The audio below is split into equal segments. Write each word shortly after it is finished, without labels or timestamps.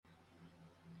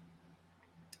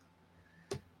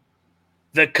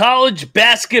The college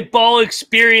basketball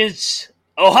experience,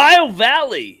 Ohio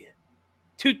Valley,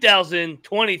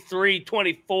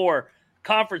 2023-24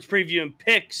 conference preview and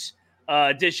picks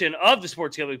edition of the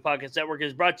Sports Gambling Podcast Network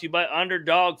is brought to you by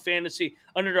Underdog Fantasy.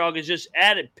 Underdog has just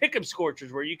added Pick'em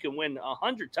Scorchers where you can win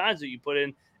 100 times that you put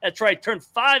in. That's right, turn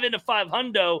 5 into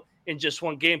 500 in just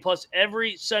one game. Plus,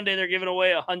 every Sunday they're giving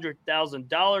away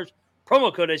 $100,000.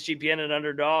 Promo code SGPN at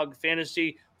Underdog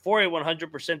Fantasy for a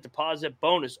 100% deposit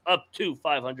bonus up to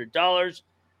 $500.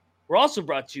 We're also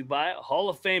brought to you by Hall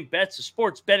of Fame Bets, a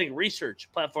sports betting research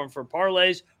platform for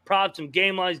parlays, props, and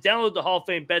game lines. Download the Hall of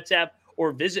Fame Bets app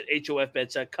or visit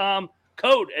HOFBets.com.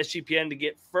 Code SGPN to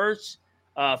get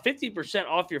 50%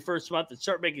 off your first month and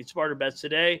start making smarter bets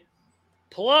today.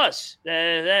 Plus,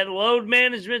 that load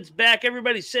management's back.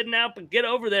 Everybody's sitting out, but get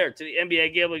over there to the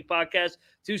NBA Gambling Podcast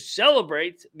to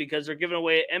celebrate because they're giving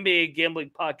away an NBA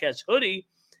Gambling Podcast hoodie.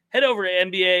 Head over to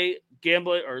NBA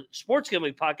Gambling or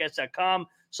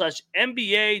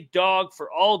sportsgamblingpodcast.com/NBA Dog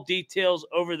for all details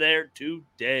over there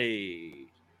today.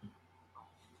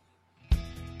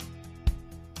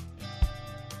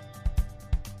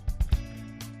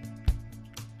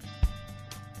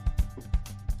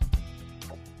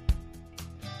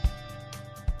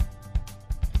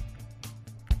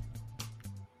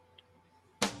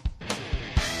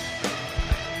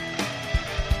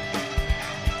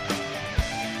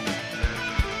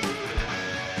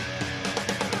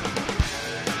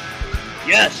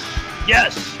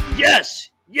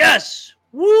 Yes.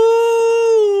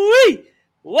 Woo-wee!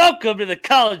 Welcome to the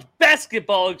college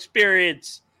basketball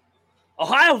experience.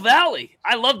 Ohio Valley.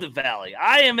 I love the Valley.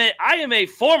 I am a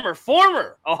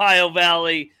former Ohio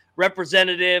Valley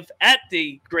representative at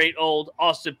the great old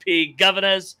Austin Peay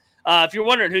Governors. If you're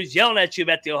wondering who's yelling at you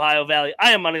about the Ohio Valley,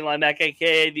 I am Moneyline Mac,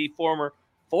 a.k.a. the former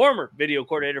video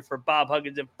coordinator for Bob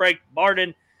Huggins and Frank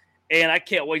Martin. And I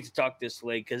can't wait to talk this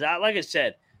league because, like I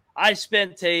said, I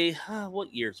spent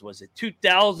what years was it?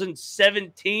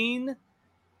 2017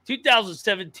 to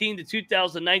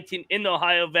 2019 in the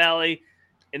Ohio Valley.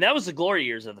 And that was the glory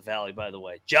years of the Valley, by the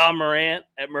way. John Morant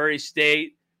at Murray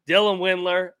State, Dylan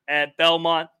Windler at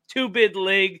Belmont, two-bid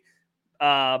league.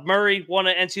 Murray won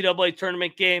an NCAA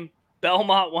tournament game.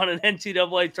 Belmont won an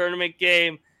NCAA tournament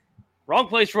game. Wrong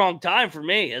place, wrong time for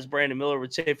me, as Brandon Miller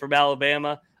would say from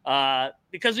Alabama.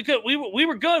 Because we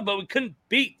were good, but we couldn't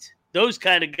beat those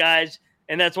kind of guys,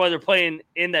 and that's why they're playing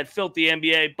in that filthy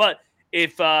NBA. But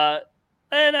if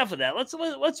enough of that,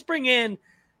 let's bring in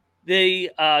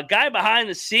the guy behind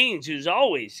the scenes who's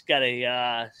always got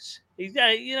he's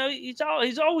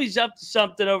always up to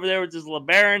something over there with his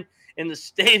LeBaron in the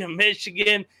state of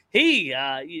Michigan.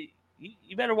 You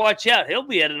better watch out. He'll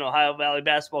be at an Ohio Valley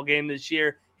basketball game this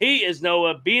year. He is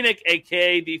Noah Beanick,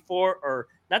 aka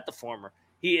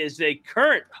He is the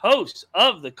current host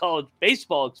of the college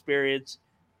baseball experience.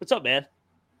 What's up, man?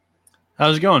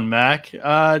 How's it going, Mac?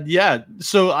 Yeah.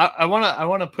 So I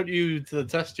want to put you to the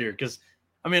test here because,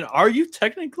 I mean, are you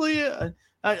technically?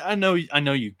 I know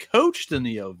you coached in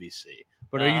the OVC,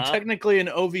 but are you technically an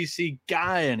OVC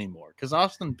guy anymore? Because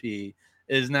Austin Peay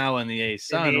is now in the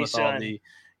A-Sun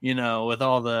with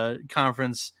all the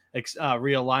conference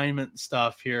realignment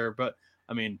stuff here. But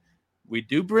I mean, we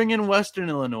do bring in Western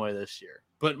Illinois this year.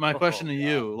 But my question to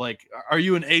you, are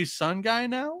you an A-Sun guy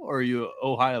now, or are you an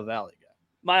Ohio Valley guy?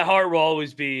 My heart will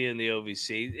always be in the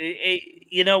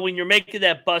OVC. When you're making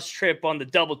that bus trip on the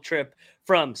double trip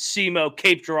from SEMO,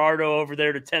 Cape Girardeau over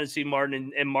there to Tennessee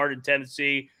Martin and Martin,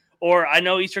 Tennessee, or I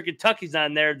know Eastern Kentucky's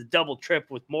on there, the double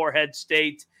trip with Morehead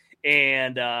State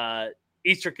and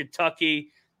Eastern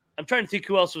Kentucky. I'm trying to think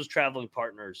who else was traveling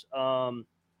partners.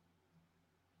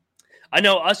 I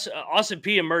know Austin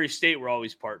Peay and Murray State were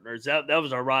always partners. That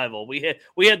was our rival. We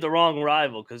had the wrong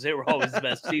rival because they were always the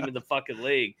best team in the fucking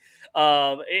league.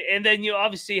 And then you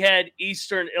obviously had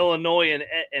Eastern Illinois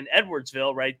and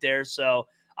Edwardsville right there. So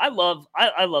I love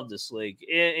this league.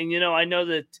 And I know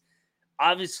that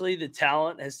obviously the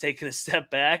talent has taken a step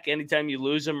back. Anytime you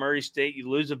lose a Murray State, you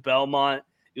lose a Belmont,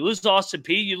 you lose Austin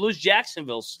Peay, you lose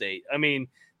Jacksonville State. I mean,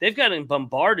 they've gotten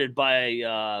bombarded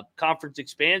by conference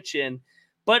expansion.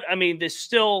 But, I mean, there's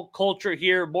still culture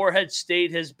here. Morehead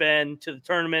State has been to the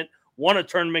tournament, won a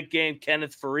tournament game,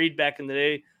 Kenneth Fareed back in the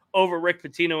day, over Rick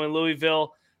Pitino in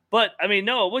Louisville. But, I mean,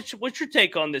 Noah, what's your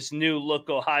take on this new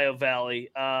look Ohio Valley?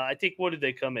 I think, what did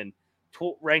they come in?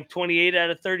 Ranked 28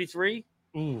 out of 33?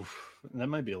 Ooh, that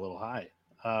might be a little high.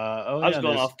 I was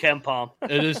going off KenPom.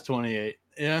 It is 28.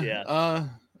 Yeah.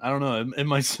 I don't know. It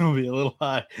might still be a little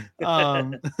high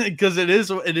because it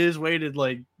is weighted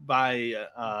by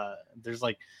there's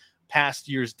past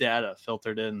year's data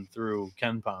filtered in through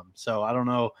KenPom. So I don't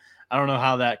know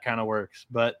how that kind of works,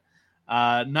 but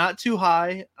Not too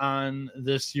high on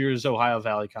this year's Ohio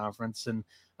Valley Conference. And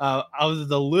out of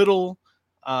the little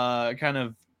kind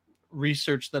of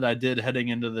research that I did heading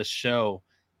into this show,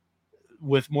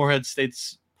 with Morehead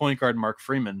State's point guard Mark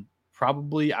Freeman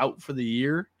probably out for the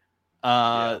year,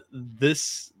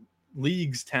 this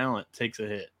league's talent takes a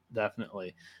hit,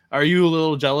 definitely. Are you a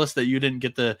little jealous that you didn't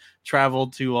get to travel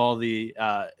to all the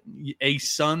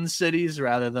A-Sun cities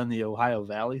rather than the Ohio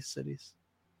Valley cities?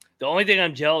 The only thing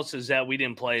I'm jealous is that we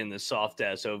didn't play in the soft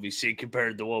ass OVC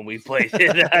compared to the one we played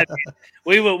in. I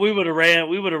mean, we would have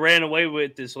ran away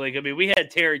with this league. I mean, we had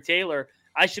Terry Taylor.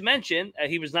 I should mention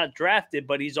he was not drafted,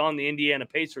 but he's on the Indiana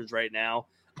Pacers right now.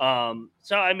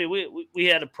 So I mean, we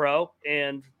had a pro,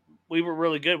 and we were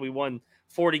really good. We won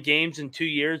 40 games in 2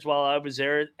 years while I was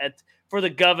there for the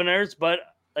Governors. But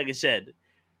like I said,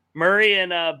 Murray and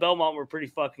Belmont were pretty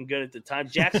fucking good at the time.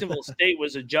 Jacksonville State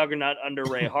was a juggernaut under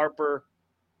Ray Harper.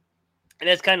 And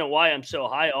that's kind of why I'm so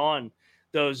high on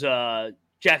those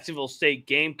Jacksonville State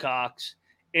Gamecocks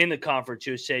in the Conference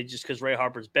USA, just because Ray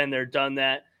Harper's been there, done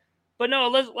that. But no,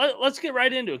 let's get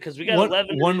right into it because we got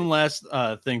 11. One last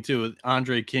thing too, with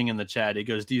Andre King in the chat. He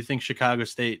goes, "Do you think Chicago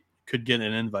State could get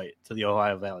an invite to the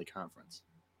Ohio Valley Conference?"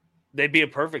 They'd be a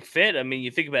perfect fit. I mean, you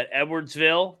think about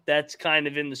Edwardsville, that's kind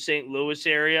of in the St. Louis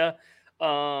area.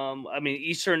 I mean,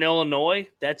 Eastern Illinois,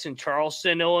 that's in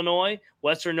Charleston, Illinois.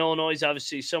 Western Illinois is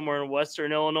obviously somewhere in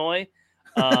Western Illinois.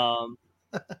 Yeah,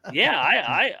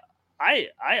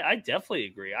 I definitely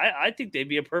agree. I think they'd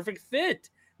be a perfect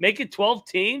fit. Make it 12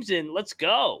 teams and let's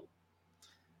go.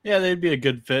 Yeah, they'd be a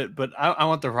good fit, but I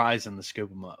want the Horizon to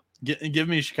scoop them up. Give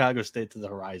me Chicago State to the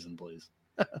Horizon, please.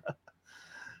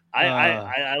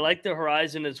 I like the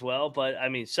Horizon as well, but I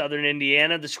mean, Southern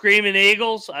Indiana, the Screaming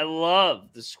Eagles. I love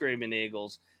the Screaming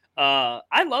Eagles.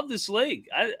 I love this league.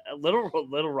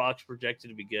 Little Rock's projected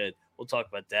to be good. We'll talk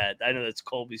about that. I know that's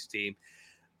Colby's team,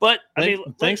 but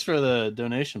thanks for the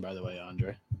donation, by the way,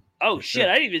 Andre. Oh shit!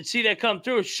 Sure. I didn't even see that come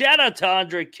through. Shout out to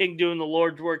Andre King doing the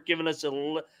Lord's work, giving us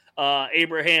a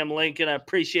Abraham Lincoln. I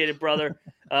appreciate it, brother.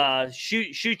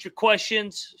 Shoot your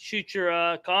questions, shoot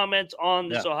your comments on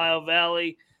this Ohio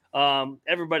Valley.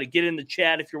 Everybody get in the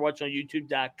chat if you're watching on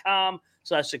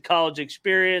youtube.com/college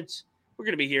experience. We're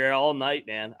going to be here all night,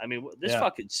 man. I mean, this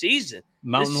fucking season,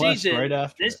 Mountain West right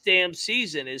after. This damn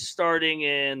season is starting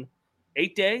in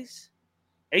 8 days,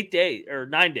 8 days or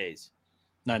 9 days.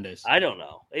 9 days. I don't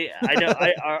know. I know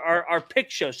our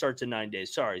pick show starts in 9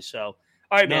 days. Sorry. So,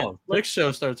 all right, man. Pick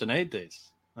show starts in 8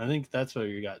 days. I think that's where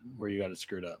you got it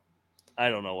screwed up. I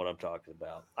don't know what I'm talking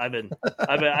about. I've been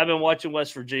watching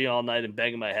West Virginia all night and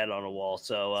banging my head on a wall.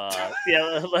 So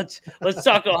let's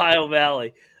talk Ohio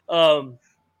Valley.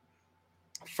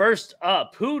 First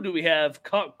up, who do we have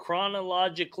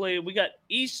chronologically? We got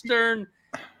Eastern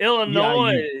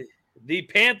Illinois, the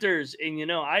Panthers,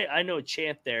 and I know a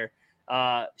chant there.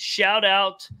 Shout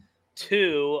out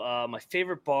to my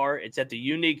favorite bar. It's at the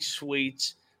Unique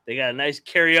Suites. They got a nice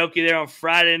karaoke there on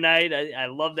Friday night. I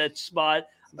love that spot.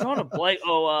 I'm drawing a blank.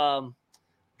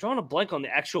 Drawing a blank on the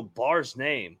actual bar's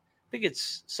name. I think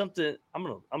it's something.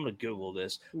 I'm gonna Google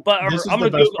this. But this is the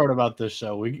best part about this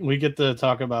show. We get to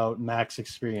talk about Mac's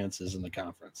experiences in the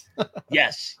conference.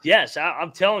 Yes.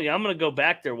 I'm telling you, I'm gonna go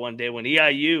back there one day when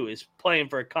EIU is playing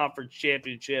for a conference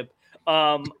championship.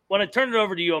 When I turn it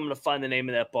over to you, I'm gonna find the name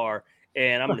of that bar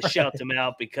and I'm gonna shout them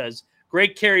out because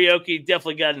great karaoke.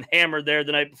 Definitely got hammered there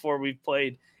the night before we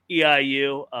played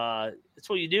EIU. It's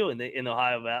what you do in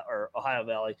Ohio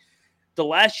Valley. The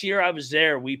last year I was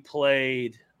there, we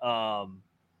played EIU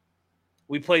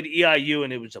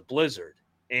and it was a blizzard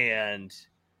and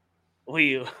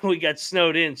we got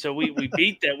snowed in. So we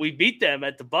beat them. We beat them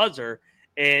at the buzzer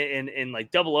and like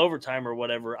double overtime or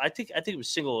whatever. I think it was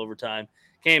single overtime.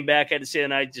 Came back, had to say the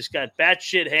night, just got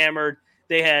batshit hammered.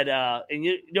 They had and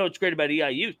you know what's great about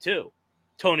EIU too.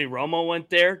 Tony Romo went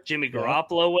there. Jimmy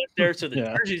Garoppolo went there. So the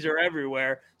jerseys are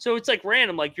everywhere. So it's like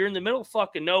random. Like you're in the middle of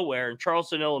fucking nowhere in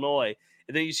Charleston, Illinois.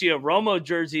 And then you see a Romo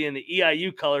jersey in the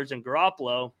EIU colors and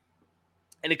Garoppolo.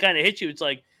 And it kind of hits you. It's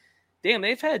like, damn,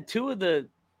 they've had two of the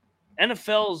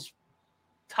NFL's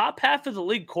top half of the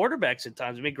league quarterbacks at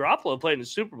times. I mean, Garoppolo played in the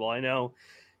Super Bowl. I know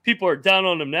people are down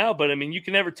on him now, but I mean, you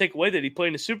can never take away that he played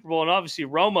in the Super Bowl. And obviously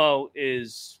Romo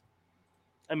is,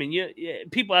 I mean,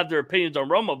 people have their opinions on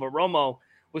Romo, but Romo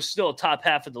was still a top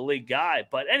half of the league guy.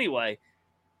 But anyway,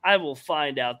 I will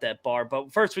find out that bar.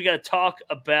 But first, we got to talk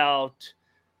about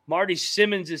Marty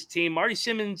Simmons' team. Marty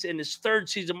Simmons in his third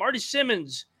season. Marty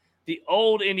Simmons, the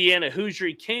old Indiana Hoosier,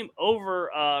 he came over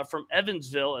from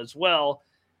Evansville as well.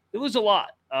 It was a lot.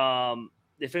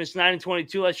 They finished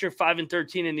 9-22 last year,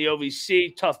 5-13 in the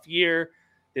OVC. Tough year.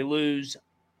 They lose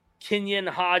Kenyon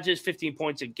Hodges, 15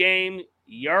 points a game.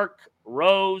 Yark,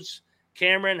 Rose,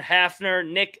 Cameron Hafner,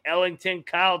 Nick Ellington,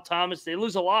 Kyle Thomas. They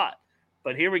lose a lot.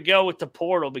 But here we go with the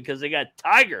portal because they got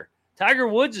Tiger. Tiger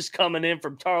Woods is coming in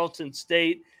from Tarleton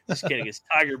State. Just kidding. It's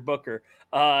Tiger Booker.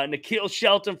 Nikhil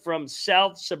Shelton from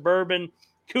South Suburban.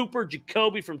 Cooper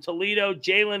Jacoby from Toledo.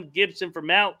 Jalen Gibson from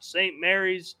Mount St.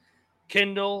 Mary's.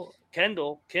 Kendall.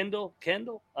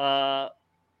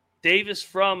 Davis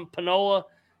from Panola.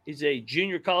 He's a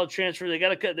junior college transfer. They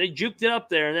juked it up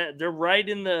there, and they're right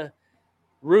in the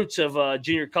roots of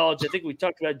junior college. I think we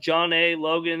talked about John A.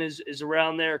 Logan is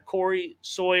around there. Corey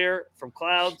Sawyer from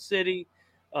Cloud County.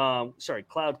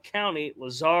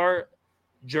 Lazar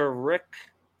Jurek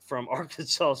from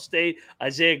Arkansas State.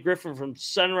 Isaiah Griffin from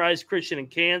Sunrise Christian in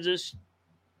Kansas.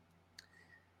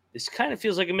 This kind of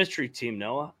feels like a mystery team,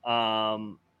 Noah.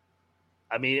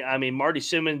 I mean, Marty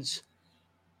Simmons,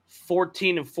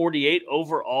 14-48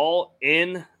 overall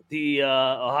in the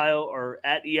Ohio or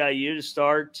at EIU to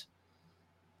start.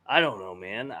 I don't know,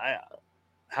 man.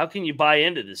 How can you buy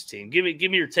into this team? Give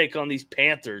me your take on these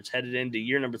Panthers headed into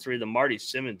year number 3 of the Marty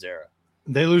Simmons era.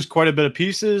 They lose quite a bit of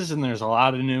pieces, and there's a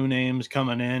lot of new names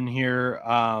coming in here.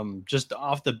 Just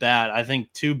off the bat, I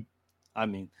think two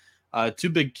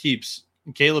big keeps.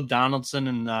 Caleb Donaldson,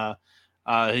 and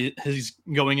he's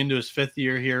going into his 5th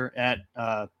year here at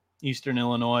Eastern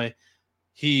Illinois.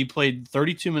 He played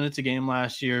 32 minutes a game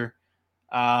last year.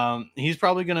 He's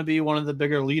probably going to be one of the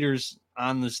bigger leaders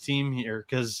on this team here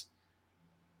because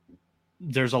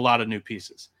there's a lot of new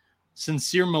pieces.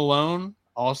 Sincere Malone,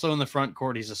 also in the front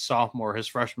court. He's a sophomore. His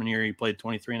freshman year, he played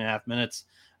 23.5 minutes,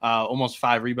 almost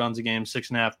 5 rebounds a game,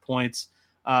 6.5 points.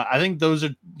 I think those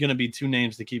are going to be 2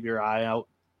 names to keep your eye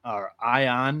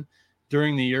on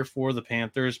during the year for the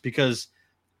Panthers, because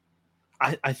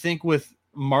I think with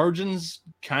margins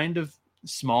kind of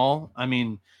small, I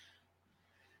mean,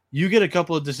 you get a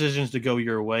couple of decisions to go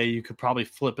your way, you could probably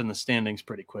flip in the standings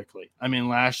pretty quickly. I mean,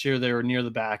 last year they were near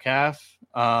the back half,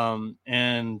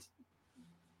 and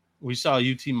we saw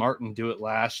UT Martin do it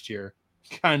last year,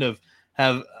 kind of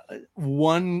have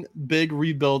one big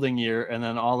rebuilding year, and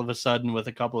then all of a sudden with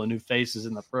a couple of new faces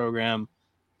in the program,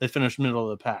 they finished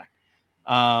middle of the pack,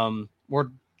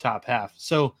 or top half.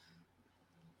 So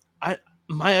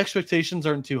my expectations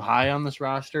aren't too high on this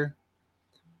roster,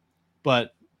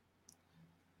 but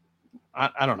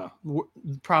I don't know,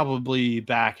 probably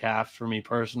back half for me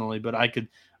personally, but I could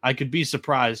be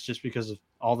surprised just because of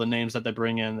all the names that they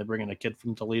bring in. They bring in a kid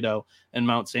from Toledo and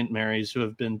Mount St. Mary's, who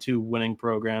have been 2 winning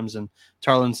programs, and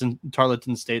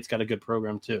Tarleton State's got a good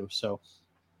program too. So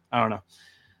I don't know.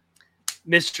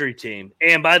 Mystery team.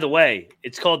 And by the way,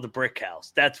 it's called the Brick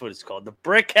House. That's what it's called. The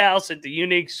Brick House at the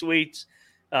Unique Suites.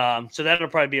 So that'll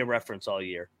probably be a reference all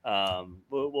year.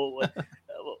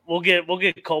 We'll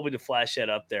get Colby to flash that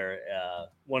up there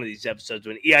one of these episodes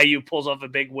when EIU pulls off a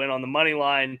big win on the money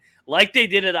line like they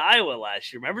did at Iowa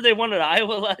last year. Remember they won at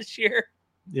Iowa last year?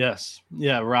 Yes.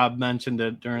 Yeah, Rob mentioned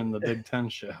it during the Big Ten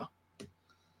show.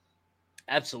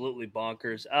 Absolutely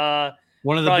bonkers.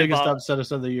 One of the biggest upsets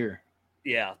of the year.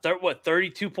 Yeah.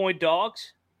 32-point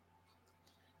dogs?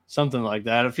 Something like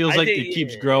that. It feels like it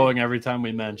keeps growing every time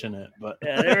we mention it. But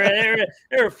yeah, they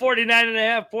were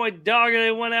 49.5-point dog, and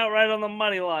they went out right on the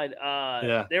money line.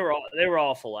 Yeah, they were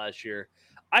awful last year.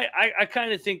 I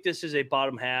kind of think this is a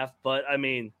bottom half, but I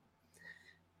mean,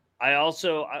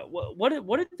 what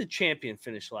did the champion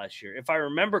finish last year? If I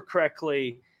remember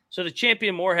correctly, so the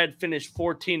champion Moorhead finished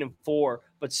 14-4,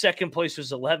 but second place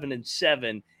was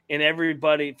 11-7. And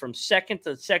everybody from second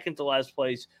to last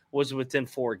place was within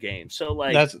 4 games. So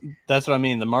like that's what I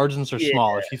mean. The margins are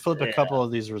small. If you flip a couple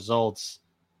of these results,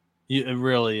 I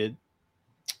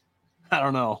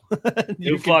don't know.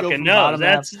 You fucking know.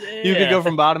 You could go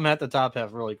from bottom half to top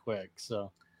half really quick.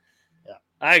 So yeah,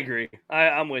 I agree.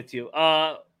 I'm with you.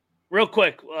 Real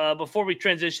quick, before we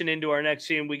transition into our next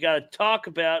team, we got to talk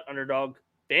about Underdog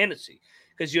Fantasy,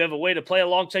 because you have a way to play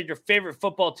alongside your favorite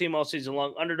football team all season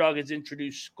long. Underdog has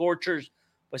introduced Scorchers.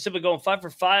 By simply going 5 for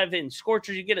 5 in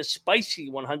Scorchers, you get a spicy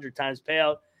 100 times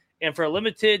payout. And for a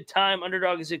limited time,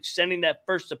 Underdog is extending that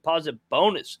first deposit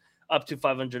bonus up to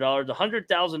 $500.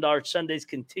 $100,000 Sundays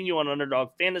continue on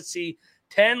Underdog Fantasy.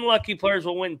 10 lucky players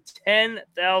will win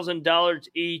 $10,000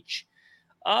 each.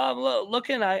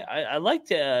 Looking, I liked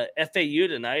FAU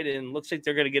tonight, and looks like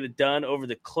they're going to get it done over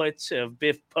the Clits of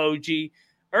Biff Poggi.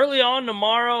 Early on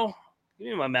tomorrow, give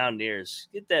me my Mountaineers.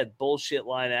 Get that bullshit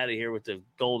line out of here with the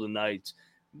Golden Knights.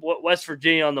 West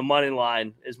Virginia on the money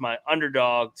line is my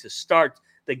underdog to start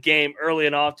the game early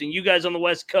and often. You guys on the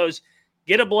West Coast,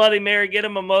 get a Bloody Mary, get a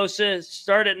mimosa,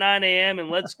 start at 9 a.m., and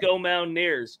let's go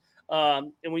Mountaineers.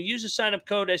 And when you use the sign-up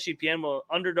code SGPN,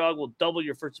 Underdog will double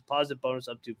your first deposit bonus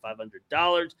up to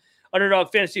 $500.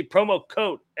 Underdog Fantasy promo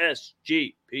code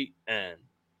SGPN.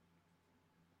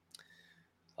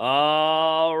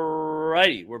 All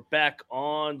righty, we're back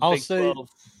on Big 12.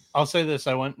 I'll say this.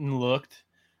 I went and looked.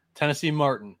 Tennessee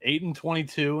Martin,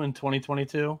 8-22 in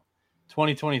 2022.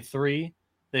 2023,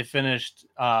 they finished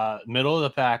middle of the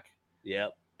pack.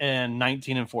 Yep. And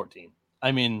 19-14.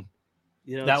 I mean,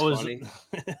 that was funny.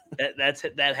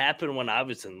 that happened when I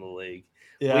was in the league.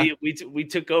 Yeah. We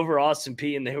took over Austin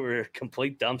P, and they were a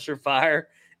complete dumpster fire.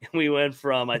 And we went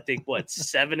from, I think,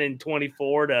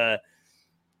 7-24 to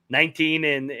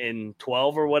 19-12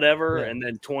 or whatever, and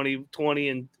then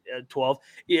 20-12.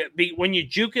 Yeah, when you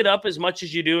juke it up as much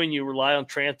as you do and you rely on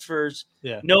transfers,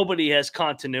 nobody has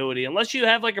continuity unless you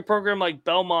have like a program like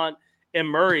Belmont and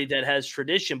Murray that has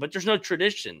tradition. But there's no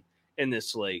tradition in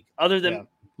this league other than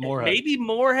maybe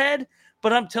Moorhead.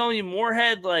 But I'm telling you,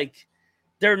 Moorhead, like,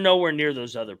 they're nowhere near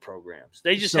those other programs.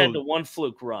 They just had the one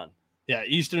fluke run. Yeah,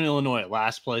 Eastern Illinois,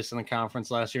 last place in the conference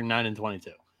last year, 9-22.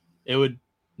 It would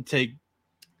take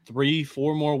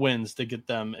 3-4 more wins to get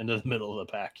them into the middle of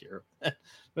the pack here.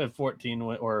 14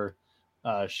 or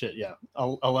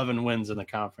 11 wins in the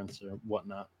conference or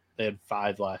whatnot. They had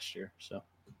 5 last year. So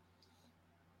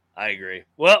I agree.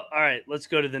 Well, all right, let's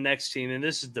go to the next team, and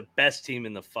this is the best team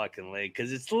in the fucking league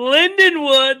because it's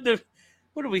Lindenwood.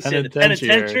 What do we say? The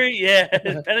penitentiary? Yeah,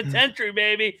 penitentiary,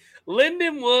 baby.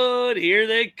 Lindenwood, here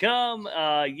they come.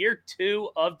 Year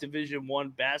 2 of Division I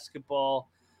basketball.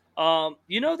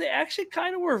 They actually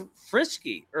kind of were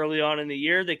frisky early on in the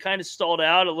year. They kind of stalled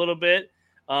out a little bit.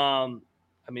 I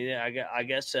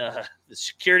guess the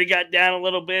security got down a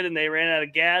little bit and they ran out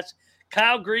of gas.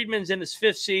 Kyle Griedman's in his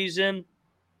 5th season.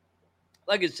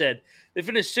 Like I said, they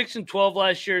finished 6-12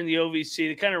 last year in the OVC.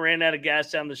 They kind of ran out of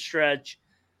gas down the stretch.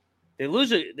 They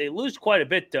lose quite a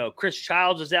bit, though. Chris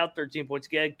Childs is out 13 points a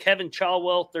game. Kevin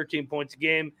Chalwell, 13 points a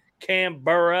game. Cam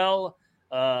Burrell,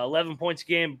 11 points a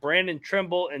game. Brandon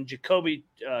Trimble and Jacoby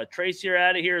Tracy are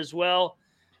out of here as well.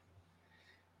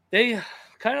 They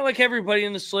kind of like everybody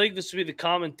in this league, this would be the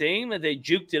common theme, that they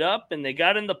juked it up and they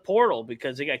got in the portal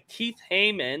because they got Keith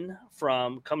Heyman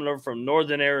coming over from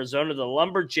Northern Arizona, the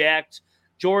Lumberjacks.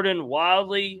 Jordan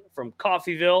Wildley from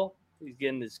Coffeyville. He's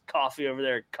getting his coffee over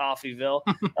there at Coffeyville.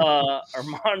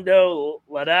 Armando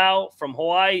Ladau from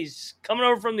Hawaii. He's coming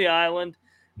over from the island.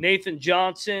 Nathan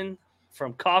Johnson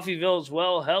from Coffeyville as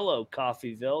well. Hello,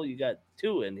 Coffeyville. You got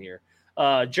 2 in here.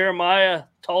 Jeremiah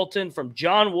Talton from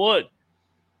John Wood.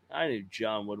 I knew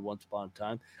John Wood once upon a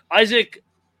time. Isaac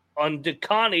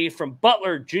Undekani from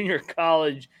Butler Junior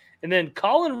College. And then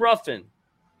Colin Ruffin.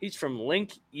 He's from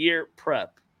Link Year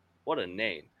Prep. What a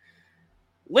name.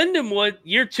 Lindenwood,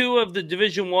 year 2 of the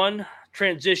Division I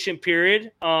transition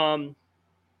period. I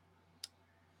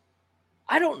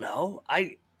don't know.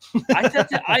 I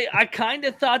kind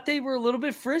of thought they were a little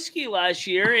bit frisky last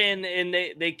year, and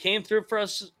they came through for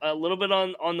us a little bit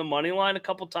on the money line a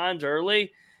couple times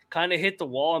early. Kind of hit the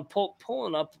wall and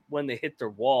pulling up when they hit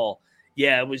their wall.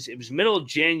 Yeah, it was middle of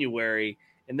January,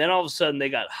 and then all of a sudden they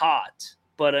got hot.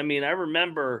 But I mean, I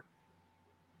remember.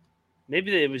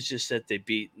 Maybe it was just that they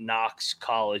beat Knox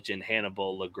College and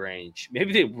Hannibal LaGrange.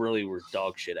 Maybe they really were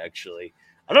dog shit, actually.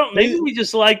 I don't. Maybe we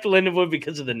just liked Lindenwood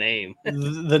because of the name.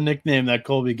 The nickname that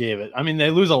Colby gave it. I mean, they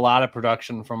lose a lot of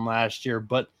production from last year,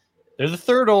 but they're the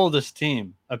 3rd oldest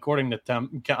team, according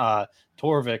to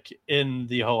Torvik, in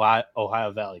the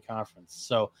Ohio Valley Conference.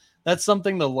 So that's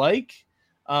something to like.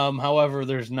 However,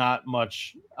 there's not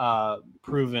much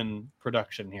proven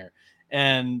production here.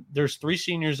 And there's 3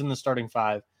 seniors in the starting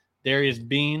 5. Darius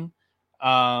Bean,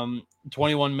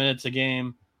 21 minutes a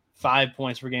game, 5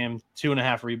 points per game,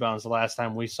 2.5 rebounds the last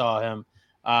time we saw him.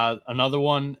 Another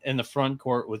one in the front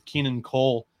court with Keenan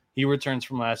Cole. He returns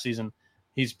from last season.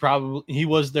 He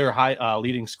was their high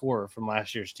leading scorer from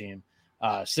last year's team.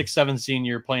 6'7"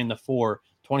 senior playing the 4,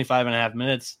 25.5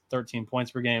 minutes, 13 points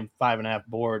per game, 5.5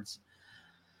 boards.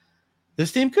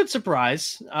 This team could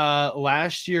surprise.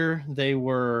 Last year they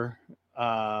were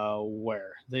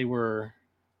where? They were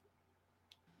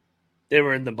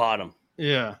in the bottom.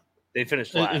 Yeah. They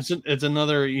finished last. It's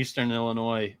another Eastern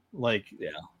Illinois,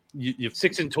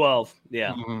 6-12.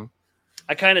 Yeah. Mm-hmm.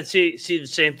 I kind of see the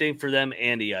same thing for them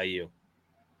and EIU.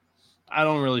 I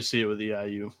don't really see it with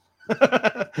EIU. So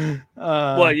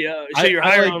you're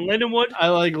higher on Lindenwood? I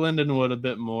like Lindenwood a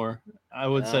bit more. I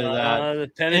would say that. The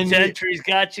penitentiary's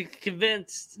got you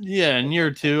convinced. Yeah, in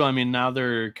year 2, I mean, now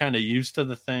they're kind of used to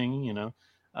the thing,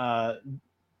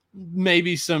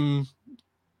 maybe some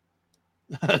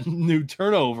new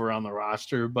turnover on the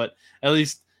roster, but at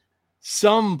least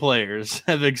some players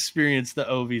have experienced the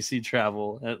OVC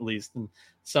travel, at least, and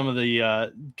some of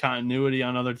the continuity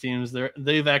on other teams.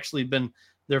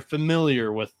 They're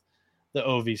familiar with the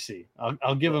OVC.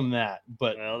 I'll give them that,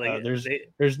 but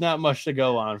there's not much to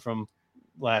go on from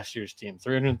last year's team.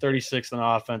 336 in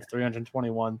offense,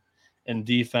 321 in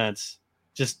defense.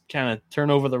 Just kind of turn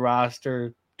over the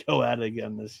roster, go at it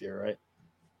again this year, right?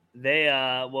 They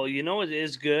it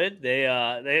is good.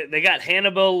 They got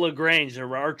Hannibal LaGrange,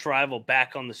 their arch rival,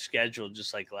 back on the schedule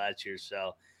just like last year.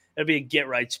 So it'll be a get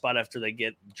right spot after they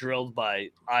get drilled by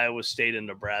Iowa State and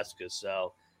Nebraska.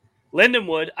 So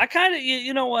Lindenwood, I kind of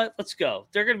you know what? Let's go.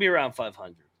 They're going to be around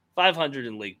 500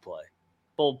 in league play.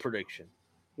 Bold prediction.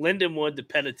 Lindenwood, the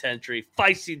penitentiary,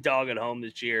 feisty dog at home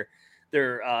this year.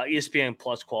 Their ESPN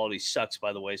Plus quality sucks,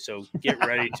 by the way. So get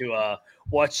ready to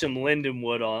watch some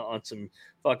Lindenwood on some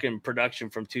fucking production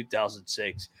from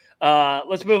 2006.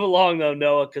 Let's move along, though,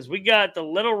 Noah, because we got the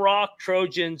Little Rock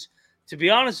Trojans. To be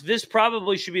honest, this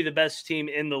probably should be the best team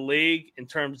in the league in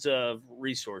terms of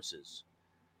resources,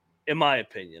 in my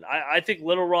opinion. I think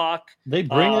Little Rock. They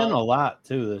bring in a lot,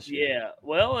 too, this year. Yeah.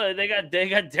 Well, they got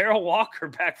Darryl Walker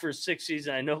back for 6th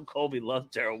season. I know Colby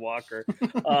loved Darryl Walker.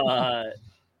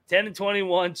 10-21,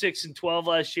 6-12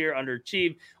 last year,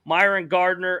 underachieved. Myron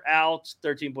Gardner out,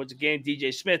 13 points a game.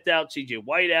 DJ Smith out, CJ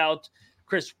White out,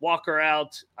 Chris Walker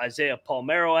out, Isaiah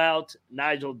Palmero out,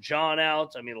 Nigel John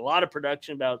out. I mean, a lot of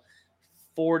production, about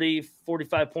 40,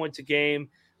 45 points a game.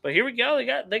 But here we go.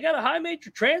 They got a high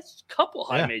major couple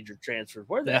high major transfers.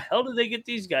 Where the hell did they get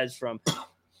these guys from?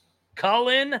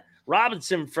 Colin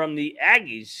Robinson from the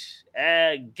Aggies,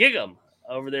 Gig'em,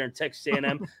 over there in Texas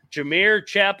A&M. Jameer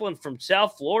Chaplin from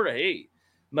South Florida. Hey,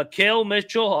 Mikael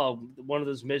Mitchell, one of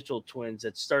those Mitchell twins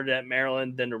that started at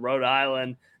Maryland, then to Rhode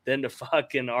Island, then to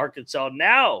fucking Arkansas.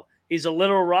 Now he's a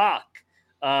Little Rock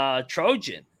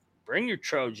Trojan. Bring your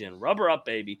Trojan. Rubber up,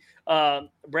 baby.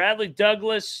 Bradley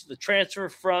Douglas, the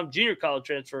junior college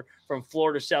transfer from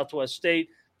Florida Southwest State.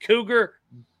 Cougar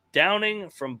Downing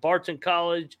from Barton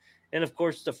College. And, of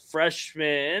course, the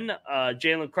freshman,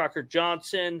 Jalen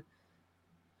Crocker-Johnson.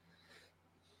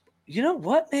 You know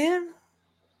what, man?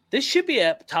 This should be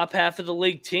a top half of the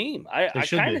league team.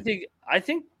 I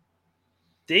think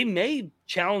they may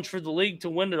challenge for the league to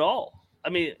win it all. I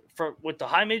mean, with the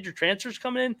high major transfers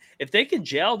coming in, if they can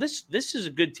gel, this is a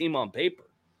good team on paper.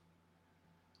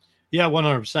 Yeah,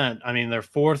 100%. I mean, they're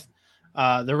fourth.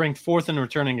 They're ranked fourth in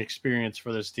returning experience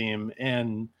for this team.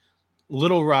 And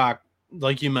Little Rock,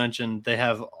 like you mentioned, they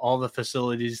have all the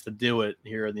facilities to do it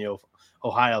here in the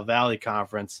Ohio Valley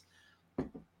Conference.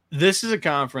 This is a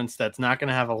conference that's not going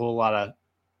to have a whole lot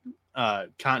of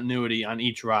continuity on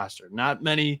each roster. Not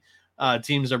many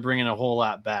teams are bringing a whole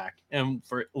lot back. And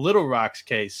for Little Rock's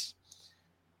case,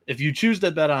 if you choose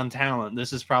to bet on talent,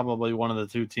 this is probably one of the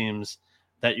two teams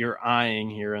that you're eyeing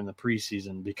here in the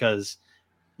preseason, because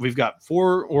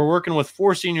we're working with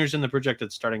 4 seniors in the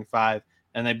projected starting 5,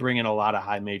 and they bring in a lot of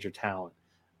high major talent.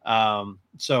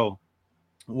 So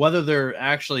whether they're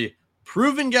actually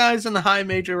proven guys in the high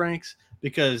major ranks,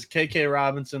 because KK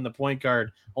Robinson, the point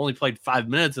guard, only played 5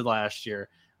 minutes of last year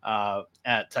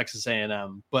at Texas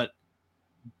A&M, but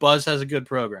Buzz has a good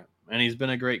program, and he's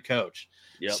been a great coach.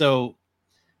 Yep. So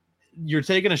you're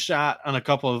taking a shot on a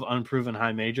couple of unproven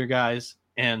high major guys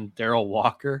and Darryl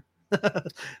Walker.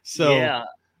 So yeah.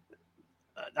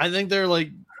 I think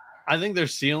their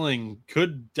ceiling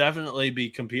could definitely be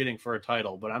competing for a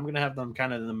title, but I'm going to have them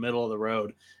kind of in the middle of the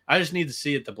road. I just need to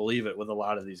see it to believe it with a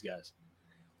lot of these guys.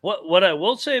 What I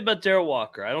will say about Darryl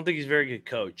Walker, I don't think he's a very good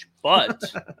coach, but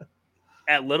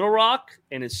at Little Rock,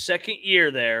 in his second year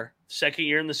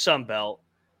in the Sun Belt,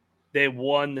 they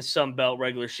won the Sun Belt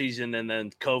regular season, and then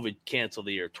COVID canceled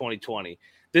the year, 2020.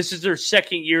 This is their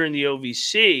second year in the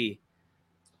OVC.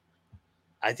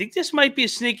 I think this might be a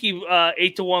sneaky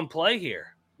 8-1 play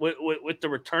here with the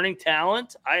returning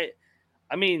talent. I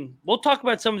mean, we'll talk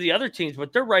about some of the other teams,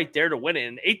 but they're right there to win it.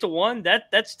 And 8-1,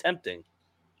 that's tempting.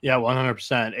 Yeah,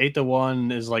 100%.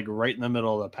 8-1 is like right in the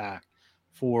middle of the pack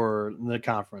for the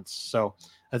conference. So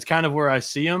that's kind of where I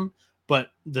see them, but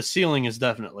the ceiling is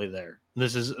definitely there.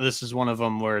 This is one of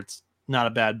them where it's not a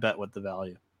bad bet with the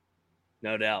value.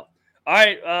 No doubt. All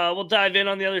right, we'll dive in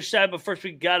on the other side, but first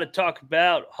we got to talk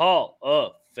about Hall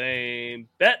of Fame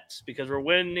bets, because we're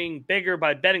winning bigger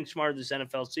by betting smarter this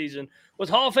NFL season with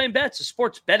Hall of Fame bets, a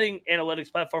sports betting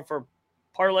analytics platform for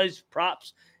parlays,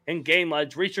 props, and game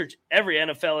lines. Research every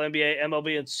NFL, NBA,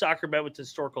 MLB, and soccer bet with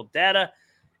historical data.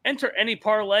 Enter any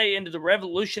parlay into the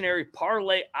revolutionary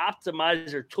Parlay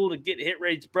Optimizer tool to get hit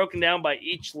rates broken down by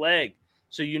each leg,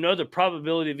 so you know the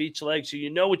probability of each leg, so you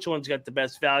know which one's got the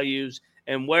best values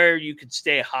and where you could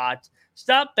stay hot.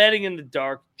 Stop betting in the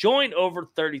dark. Join over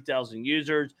 30,000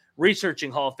 users researching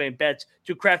Hall of Fame bets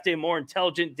to craft a more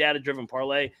intelligent, data-driven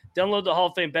parlay. Download the Hall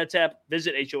of Fame Bets app.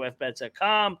 Visit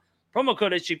hofbets.com. Promo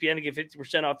code SGPN to get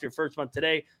 50% off your first month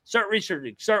today. Start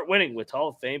researching. Start winning with Hall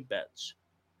of Fame Bets.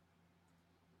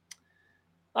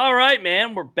 All right,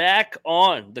 man. We're back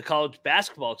on the college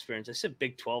basketball experience. I said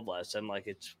Big 12 last time, like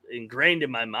it's ingrained in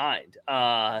my mind.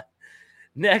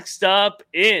 Next up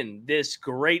in this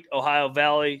great Ohio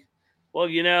Valley, well,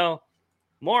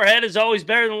 Moorhead is always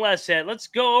better than less head. Let's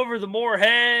go over the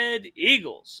Moorhead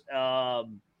Eagles.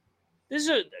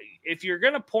 If you're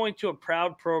going to point to a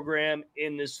proud program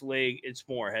in this league, it's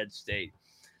Moorhead State.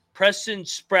 Preston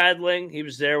Spradling, he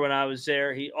was there when I was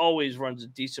there. He always runs a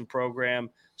decent program,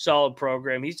 solid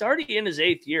program. He's already in his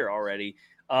 8th year already.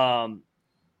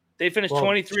 They finished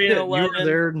 23-11. You were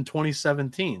there in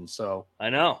 2017, so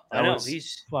I know.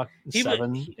 He's 8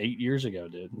 years ago,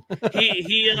 dude.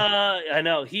 I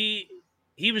know.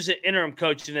 He was an interim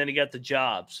coach and then he got the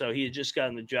job. So he had just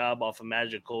gotten the job off a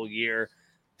magical year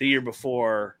the year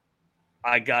before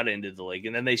I got into the league.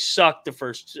 And then they sucked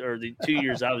the 2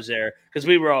 years I was there because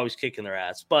we were always kicking their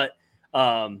ass. But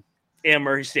and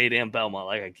Murray State and Belmont,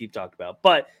 like I keep talking about.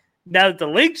 But now that the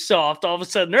league's soft, all of a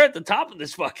sudden they're at the top of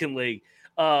this fucking league.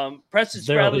 Preston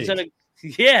Spradling's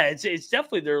it's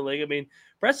definitely their league. I mean,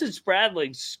 Preston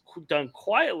Spradling's done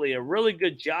quietly a really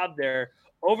good job there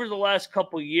over the last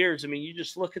couple of years. I mean, you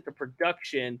just look at the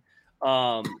production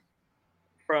from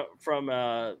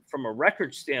a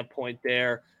record standpoint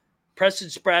there. Preston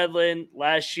Spradling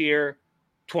last year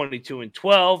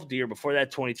 22-12, the year before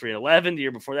that 23-11, the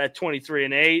year before that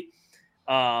 23-8.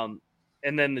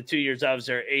 And then the 2 years I was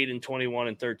there, 8-21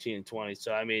 and 13-20.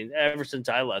 So, I mean, ever since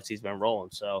I left, he's been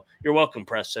rolling. So, you're welcome,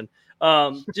 Preston.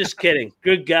 Just kidding.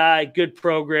 Good guy, good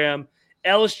program.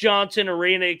 Ellis Johnson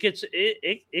Arena, it gets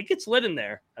lit in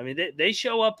there. I mean, they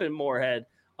show up in Moorhead.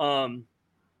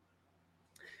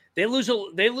 They lose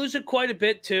it quite a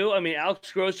bit too. I mean,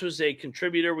 Alex Gross was a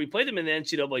contributor. We played him in the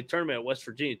NCAA tournament at West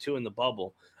Virginia too in the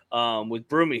bubble with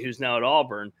Broomy, who's now at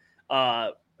Auburn.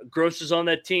 Gross is on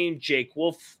that team. Jake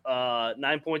Wolf,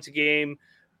 9 points a game.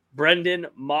 Brendan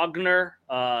Mogner,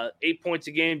 8 points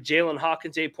a game. Jalen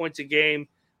Hawkins, 8 points a game.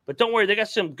 But don't worry, they got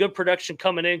some good production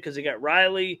coming in because they got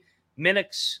Riley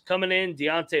Minix coming in,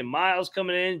 Deontay Miles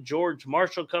coming in, George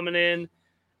Marshall coming in,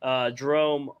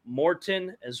 Jerome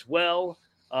Morton as well.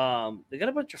 They got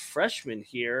a bunch of freshmen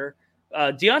here.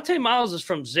 Deontay Miles is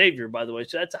from Xavier, by the way,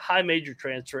 so that's a high major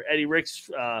transfer. Eddie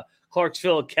Ricks,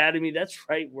 Clarksville Academy. That's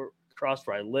right where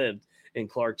I lived in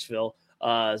Clarksville.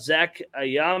 Zach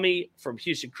Ayami from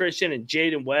Houston Christian and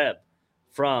Jaden Webb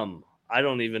from, I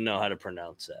don't even know how to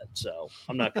pronounce that, so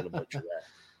I'm not going to butcher that.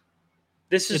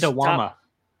 This is top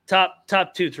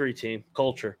 2-3 team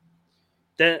culture.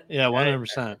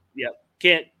 100%.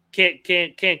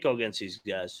 Can't go against these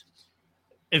guys.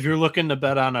 If you're looking to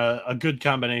bet on a good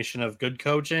combination of good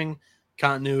coaching,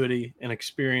 continuity, and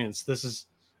experience, this is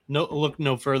look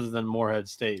no further than Moorhead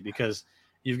State because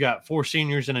you've got 4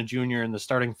 seniors and a junior in the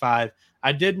starting 5.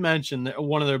 I did mention that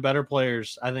one of their better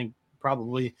players, I think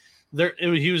probably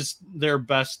he was their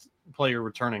best player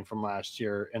returning from last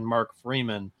year, and Mark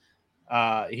Freeman.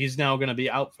 He's now going to be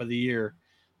out for the year,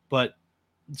 but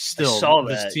still,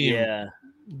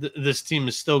 this team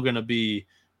is still going to be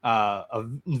a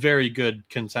very good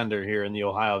contender here in the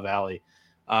Ohio Valley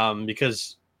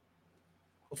because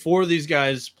 4 of these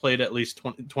guys played at least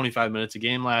 25 minutes a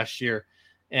game last year.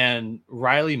 And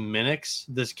Riley Minix,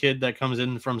 this kid that comes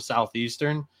in from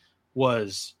Southeastern,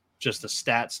 was just a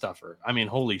stat stuffer. I mean,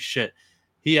 holy shit.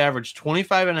 He averaged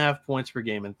 25.5 points per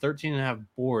game and 13.5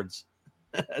 boards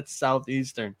at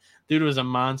Southeastern. Dude was a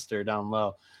monster down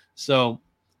low. So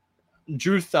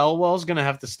Drew Thelwell is going to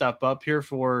have to step up here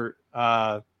for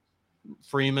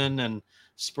Freeman and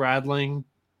Spradling.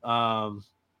 But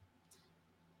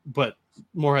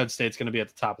Moorhead State's going to be at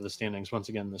the top of the standings once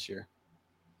again this year.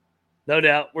 No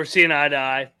doubt. We're seeing eye to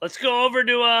eye. Let's go over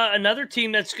to another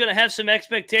team that's going to have some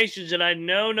expectations, and I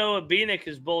know Noah Beanick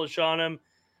is bullish on him.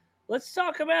 Let's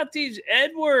talk about these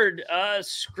Edward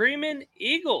Screaming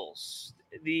Eagles.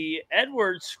 The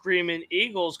Edward Screaming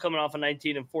Eagles coming off a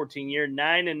 19-14 year,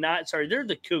 9-9. Sorry, they're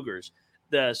the Cougars.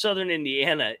 The Southern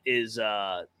Indiana is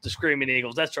the Screaming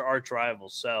Eagles. That's their arch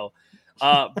rivals. So,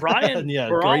 Brian,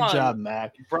 great job,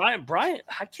 Mac. Brian,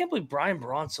 I can't believe Brian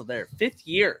Braun's still there. 5th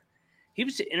year. He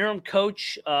was the interim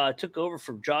coach, took over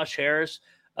from Josh Harris.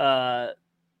 They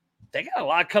got a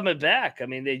lot coming back. I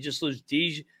mean, they just lose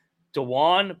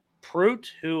DeJuan Pruitt,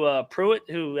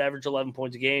 who averaged 11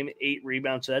 points a game, 8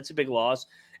 rebounds. So that's a big loss.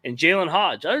 And Jalen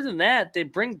Hodge. Other than that, they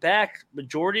bring back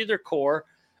majority of their core.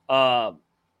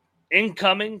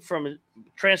 incoming from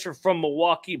transfer from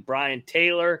Milwaukee, Brian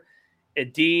Taylor.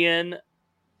 Edian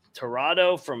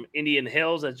Torado from Indian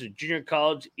Hills, that's a junior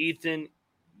college. Ethan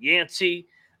Yancey,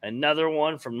 another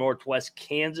one from Northwest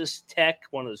Kansas Tech,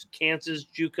 one of those Kansas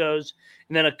JUCOs.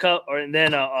 And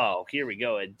then here we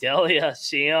go. Adelia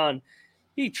Sion.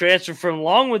 He transferred from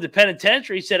Longwood to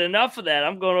Penitentiary. He said, enough of that.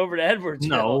 I'm going over to Edwardsville.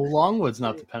 No, Longwood's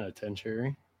not the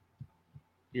penitentiary.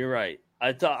 You're right.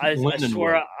 I thought I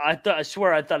swear I thought I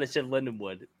said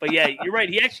Lindenwood. But yeah, you're right.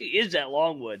 He actually is at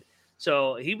Longwood.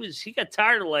 So he got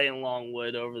tired of laying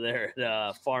Longwood over there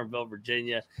at Farmville,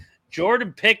 Virginia.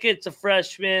 Jordan Pickett's a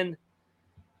freshman.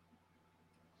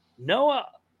 Noah,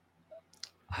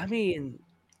 I mean,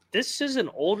 this is an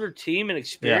older team, an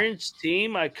experienced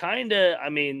team.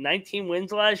 19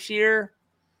 wins last year.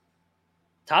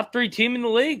 Top 3 team in the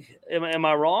league. Am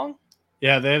I wrong?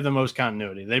 Yeah, they have the most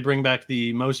continuity. They bring back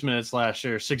the most minutes last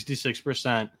year,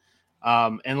 66%.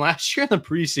 And last year in the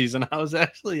preseason, I was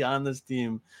actually on this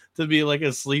team to be like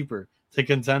a sleeper to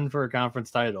contend for a conference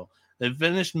title. They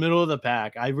finished middle of the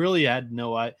pack. I really had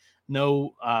no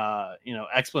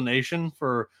explanation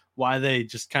for why they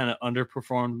just kind of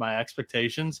underperformed my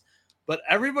expectations. But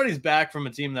everybody's back from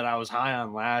a team that I was high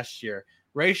on last year.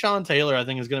 Rayshawn Taylor, I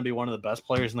think, is going to be one of the best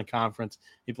players in the conference.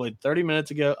 He played 30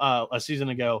 minutes ago, a season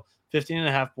ago,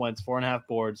 15.5 points, 4.5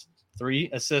 boards, 3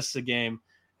 assists a game.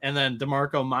 And then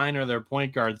DeMarco Minor, their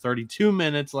point guard, 32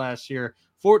 minutes last year,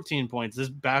 14 points. This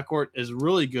backcourt is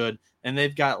really good, and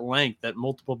they've got length at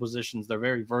multiple positions. They're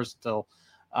very versatile.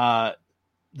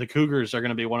 The Cougars are going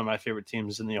to be one of my favorite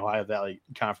teams in the Ohio Valley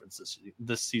Conference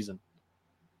this season.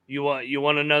 You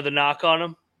want to know the knock on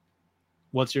them?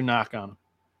 What's your knock on them?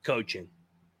 Coaching.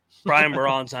 Brian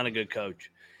Moran's not a good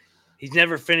coach. He's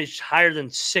never finished higher than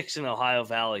 6 in Ohio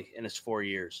Valley in his 4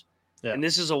 years. Yeah. And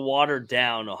this is a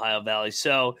watered-down Ohio Valley.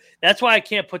 So that's why I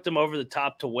can't put them over the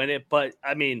top to win it. But,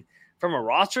 I mean, from a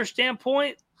roster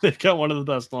standpoint, they've got one of the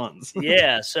best ones.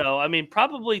 Yeah. So, I mean,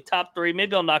 probably top 3.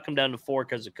 Maybe I'll knock them down to 4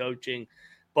 because of coaching.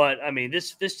 But, I mean,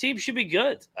 this team should be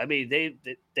good. I mean, they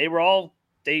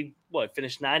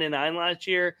finished 9-9 last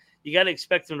year. You got to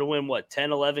expect them to win,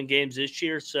 10, 11 games this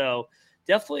year. So,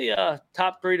 definitely a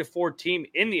top 3 to 4 team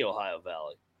in the Ohio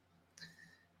Valley.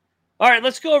 All right,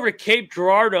 let's go over to Cape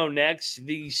Girardeau next.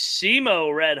 The SEMO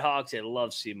Redhawks. I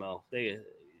love SEMO. They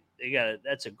got it.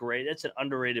 That's an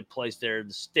underrated place there in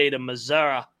the state of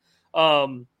Missouri.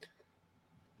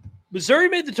 Missouri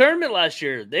made the tournament last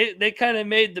year. They kind of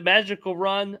made the magical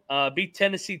run, beat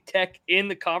Tennessee Tech in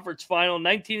the conference final,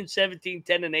 19-17,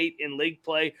 10-8 in league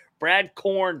play. Brad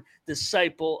Korn,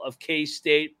 disciple of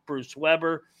K-State, Bruce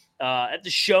Weber, at the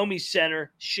Show Me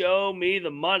Center. Show me the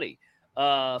money.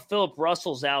 Philip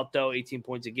Russell's out, though, 18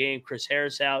 points a game. Chris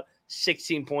Harris out,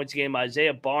 16 points a game.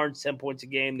 Isaiah Barnes, 10 points a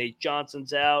game. Nate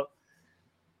Johnson's out.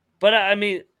 But, I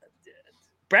mean,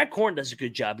 Brad Korn does a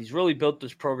good job. He's really built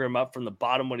this program up from the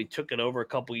bottom when he took it over a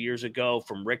couple years ago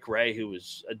from Rick Ray, who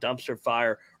was a dumpster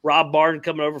fire. Rob Barton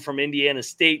coming over from Indiana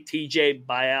State. TJ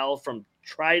Bial from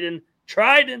Trident.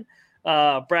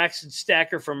 Braxton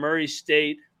Stacker from Murray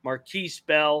State. Marquise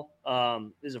Bell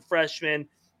is a freshman.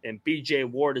 And B.J.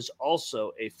 Ward is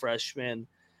also a freshman.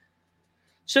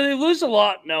 So they lose a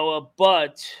lot, Noah,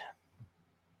 but,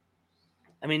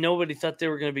 I mean, nobody thought they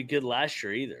were going to be good last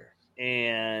year either.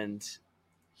 And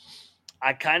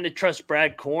I kind of trust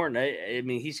Brad Korn. I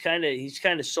mean, he's kind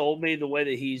of sold me the way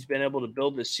that he's been able to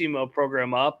build the SEMO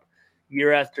program up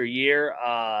year after year.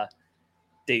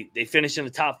 They finished in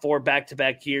the top 4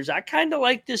 back-to-back years. I kind of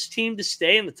like this team to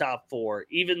stay in the top 4,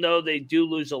 even though they do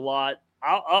lose a lot.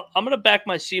 I'm going to back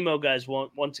my SEMO guys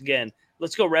once again.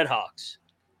 Let's go Redhawks.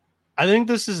 I think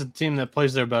this is a team that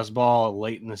plays their best ball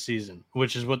late in the season,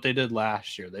 which is what they did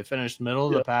last year. They finished middle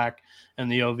of the pack in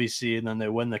the OVC, and then they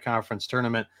win the conference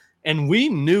tournament. And we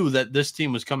knew that this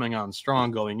team was coming on strong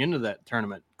going into that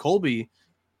tournament. Colby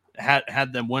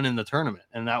had them win in the tournament,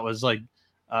 and that was like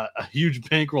a huge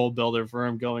bankroll builder for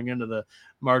him going into the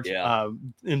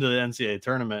into the NCAA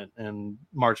tournament and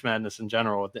March Madness in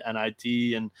general with the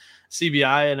NIT and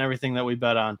CBI and everything that we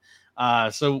bet on.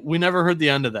 So we never heard the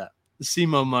end of that. The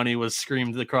SEMO money was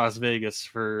screamed across Vegas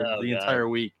for the entire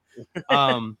week.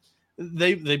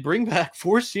 They bring back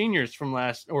 4 seniors from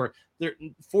they're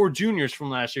 4 juniors from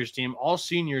last year's team. All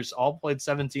seniors, all played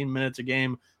 17 minutes a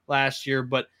game last year,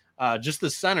 but just the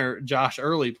center, Josh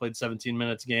Early, played 17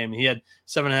 minutes a game. He had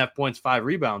 7.5 points, 5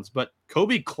 rebounds. But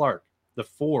Kobe Clark, the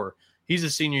 4, he's a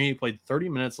senior. He played 30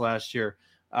 minutes last year,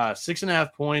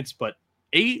 6.5 points, but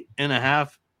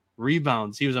 8.5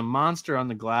 rebounds. He was a monster on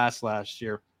the glass last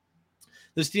year.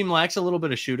 This team lacks a little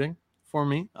bit of shooting for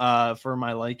me, for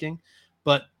my liking,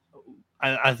 but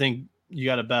I think you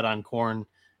got to bet on Korn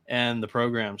and the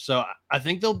program. So I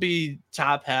think they'll be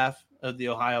top half of the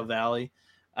Ohio Valley.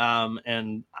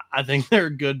 And I think they're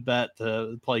a good bet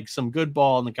to play some good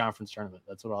ball in the conference tournament.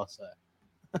 That's what I'll say.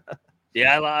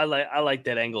 Yeah, I like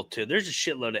that angle too. There's a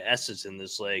shitload of S's in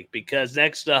this league because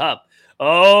next up,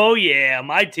 oh yeah,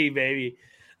 my team, baby.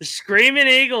 The Screaming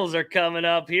Eagles are coming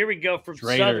up. Here we go from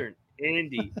Traitor. Southern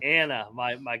Indiana.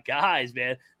 my guys,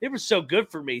 man. They were so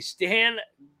good for me. Stan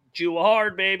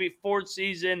Juard, baby, 4th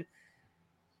season.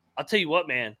 I'll tell you what,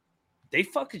 man. They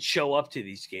fucking show up to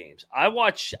these games. I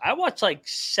watched like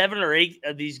 7 or 8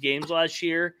 of these games last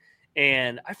year,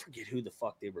 and I forget who the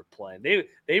fuck they were playing.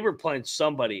 They were playing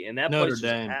somebody, and that Notre place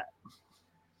Dame. Was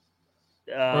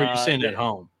or are you saying at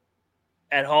home?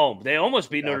 At home. They almost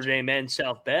beat Gotcha. Notre Dame and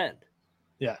South Bend.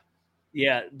 Yeah.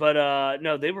 Yeah, but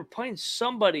no, they were playing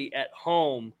somebody at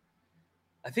home.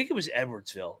 I think it was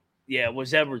Edwardsville. Yeah, it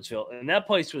was Edwardsville, and that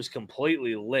place was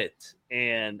completely lit.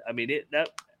 And I mean, it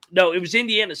was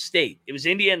Indiana State. It was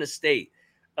Indiana State.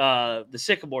 The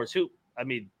Sycamores, who, I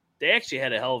mean, they actually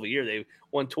had a hell of a year. They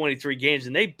won 23 games,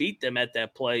 and they beat them at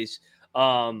that place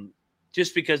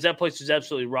just because that place was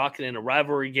absolutely rocking in a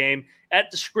rivalry game at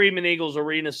the Screaming Eagles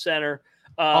Arena Center.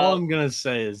 All I'm going to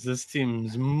say is this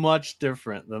team's much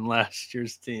different than last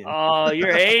year's team. Oh,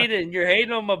 you're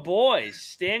hating on my boys.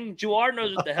 Stan Juard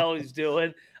knows what the hell he's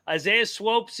doing. Isaiah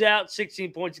Swope's out,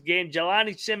 16 points a game.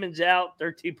 Jelani Simmons out,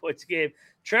 13 points a game.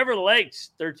 Trevor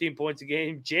Lakes, 13 points a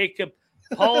game. Jacob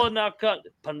Polakovich,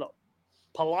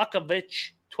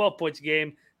 12 points a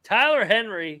game. Tyler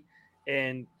Henry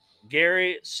and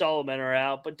Gary Solomon are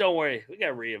out. But don't worry, we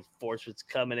got reinforcements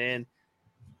coming in.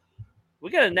 We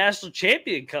got a national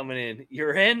champion coming in.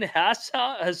 Uren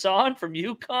Hassan from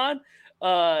UConn.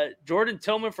 Jordan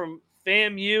Tillman from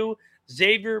FAMU.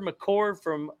 Xavier McCord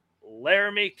from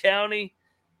Laramie County.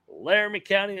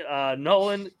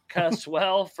 Nolan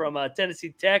Caswell from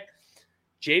Tennessee Tech.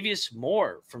 Javius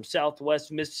Moore from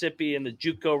Southwest Mississippi in the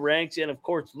JUCO ranks. And, of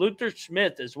course, Luther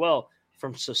Smith as well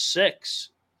from Sussex.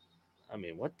 I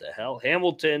mean, what the hell?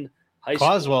 Hamilton High School.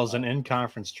 Coswell's an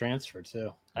in-conference transfer,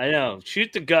 too. I know.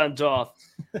 Shoot the guns off.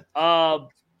 So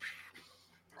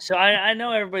I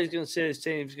know everybody's going to say this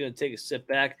team's going to take a step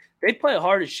back. They play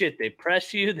hard as shit. They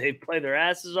press you. They play their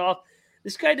asses off.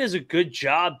 This guy does a good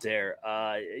job there.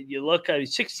 You look at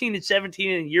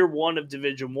 16-17 in year 1 of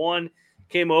Division I.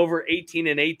 Came over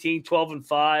 18-18,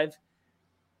 12-5.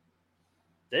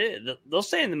 They'll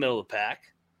stay in the middle of the pack.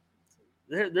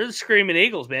 They're the Screaming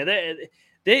Eagles, man.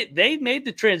 They made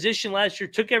the transition last year,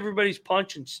 took everybody's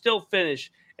punch, and still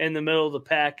finished in the middle of the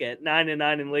pack at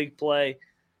 9-9 in league play.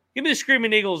 Give me the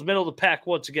Screaming Eagles, middle of the pack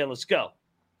once again. Let's go.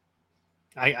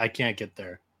 I can't get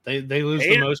there. They lose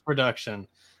the most production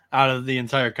out of the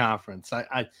entire conference.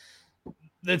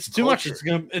 It's too much.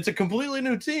 It's a completely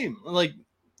new team. Like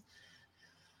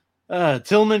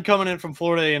Tillman coming in from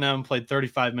Florida A&M played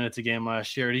 35 minutes a game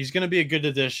last year. He's going to be a good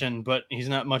addition, but he's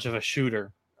not much of a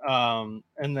shooter. And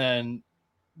then,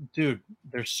 dude,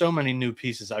 there's so many new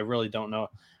pieces. I really don't know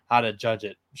how to judge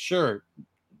it. Sure,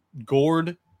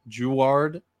 Juard,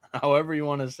 however you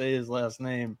want to say his last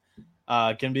name,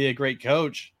 can be a great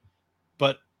coach,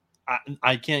 but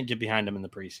I can't get behind him in the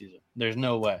preseason. There's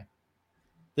no way.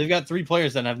 They've got 3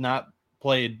 players that have not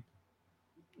played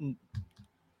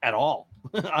at all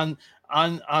in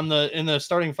the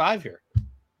starting 5 here.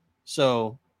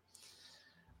 So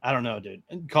I don't know, dude.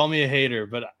 Call me a hater,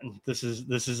 but this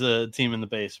is a team in the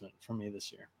basement for me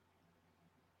this year.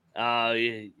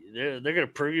 They're gonna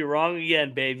prove you wrong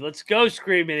again, baby. Let's go,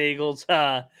 Screaming Eagles.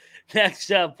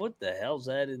 Next up, what the hell's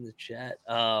that in the chat?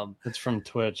 It's from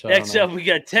Twitch. Next up, we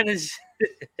got Tennessee.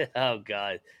 Oh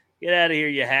God, get out of here,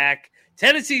 you hack!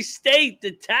 Tennessee State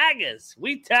to tag us.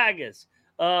 We tag us.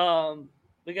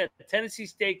 We got Tennessee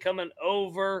State coming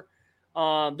over.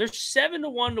 They're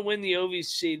 7-1 to win the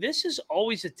OVC. This is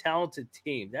always a talented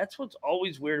team. That's what's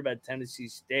always weird about Tennessee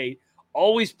State.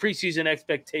 Always preseason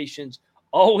expectations.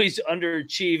 Always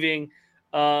underachieving.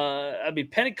 I mean,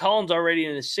 Penny Collins already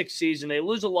in his 6th season. They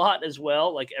lose a lot as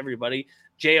well, like everybody.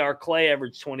 J.R. Clay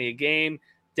averaged 20 a game.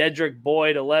 Dedrick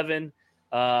Boyd, 11.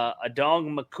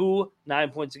 Adong Maku, 9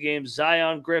 points a game.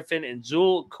 Zion Griffin and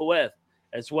Zul Koeth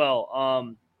as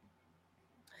well.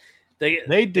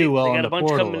 They do well. They got a bunch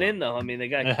coming in, though. I mean,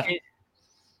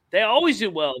 they always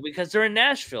do well because they're in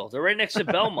Nashville. They're right next to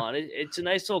Belmont. It's a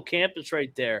nice little campus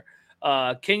right there.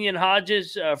 Kenyon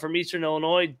Hodges from Eastern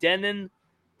Illinois, Denim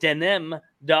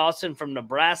Dawson from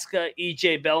Nebraska,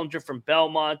 E.J. Bellinger from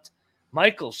Belmont,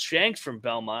 Michael Shanks from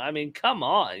Belmont. I mean, come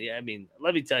on. Yeah, I mean,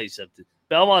 let me tell you something.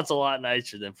 Belmont's a lot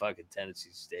nicer than fucking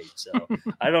Tennessee State, so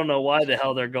I don't know why the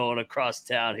hell they're going across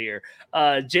town here.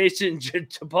 Jason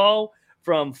Chapeau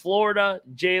from Florida,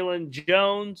 Jalen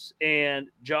Jones and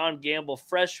John Gamble,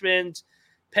 freshmen.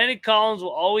 Penny Collins will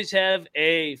always have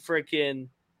a freaking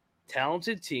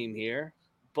talented team here,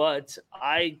 but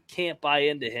I can't buy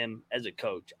into him as a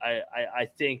coach. I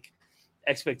think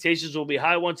expectations will be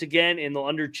high once again, and they'll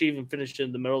underachieve and finish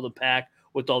in the middle of the pack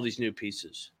with all these new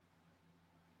pieces.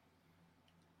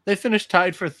 They finished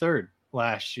tied for third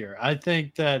last year. I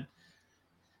think that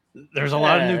there's a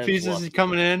lot of new pieces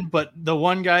coming in, but the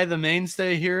one guy, the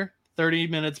mainstay here, 30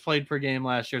 minutes played per game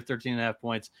last year, 13.5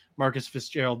 points. Marcus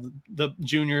Fitzgerald, the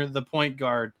junior, the point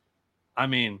guard. I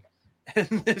mean,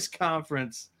 in this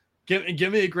conference, give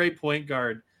me a great point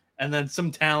guard and then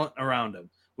some talent around him.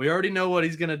 We already know what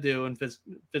he's going to do in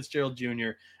Fitzgerald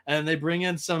Jr. And they bring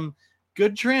in some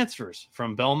good transfers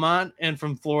from Belmont and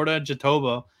from Florida,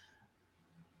 Jatoba.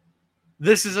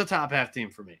 This is a top half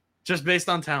team for me, just based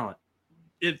on talent.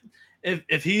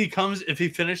 If he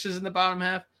finishes in the bottom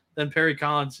half, then Perry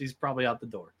Collins, he's probably out the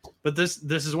door. But this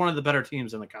is one of the better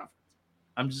teams in the conference.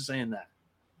 I'm just saying that.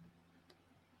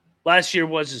 Last year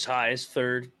was his highest,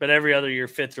 third, but every other year,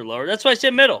 fifth or lower. That's why I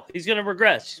said middle. He's going to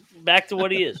regress back to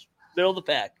what he is, middle of the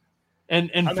pack.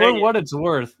 And for what it's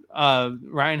worth,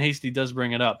 Ryan Hasty does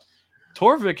bring it up.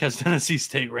 Torvik has Tennessee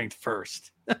State ranked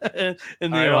first in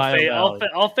the Ohio Valley.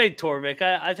 I'll fade Torvik.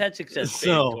 I've had success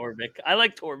fading Torvik. I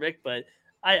like Torvik, but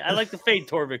I like to fade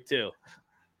Torvik too.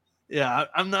 Yeah,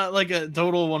 I'm not like a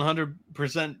total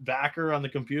 100% backer on the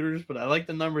computers, but I like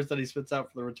the numbers that he spits out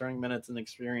for the returning minutes and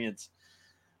experience.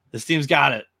 This team's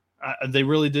got it. They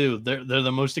really do. They're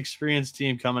the most experienced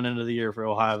team coming into the year for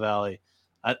Ohio Valley.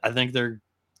 I think they're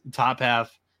top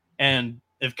half, and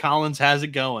if Collins has it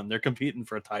going, they're competing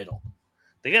for a title.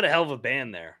 They got a hell of a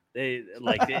band there.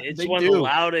 It's They one do. of the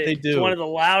loudest. They do. It's one of the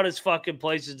loudest fucking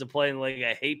places to play in the league.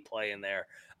 I hate playing there.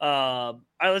 All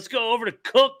right, let's go over to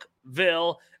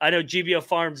Cookville. I know GBO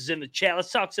Farms is in the chat.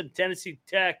 Let's talk some Tennessee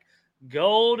Tech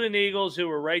Golden Eagles, who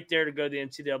were right there to go to the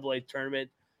NCAA tournament.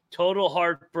 Total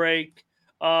heartbreak.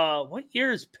 What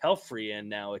year is Pelfrey in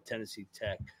now at Tennessee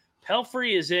Tech?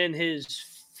 Pelfrey is in his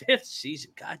 5th season.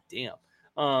 God damn.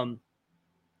 Out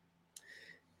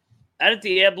at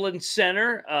the Eblin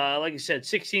Center, like I said,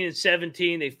 16 and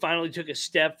 17. They finally took a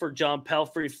step for John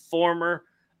Pelfrey, former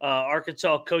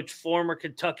Arkansas coach, former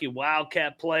Kentucky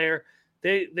Wildcat player.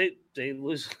 They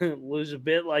lose a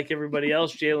bit like everybody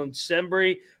else. Jalen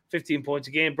Sembry, 15 points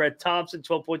a game. Brett Thompson,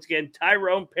 12 points a game.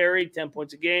 Tyrone Perry, 10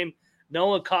 points a game.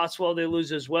 Nolan Coswell, they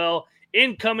lose as well.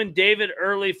 Incoming David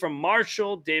Early from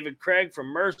Marshall. David Craig from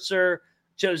Mercer.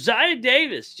 Josiah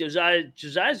Davis.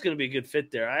 Josiah's going to be a good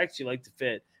fit there. I actually like the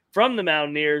fit. From the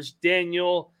Mountaineers,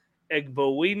 Daniel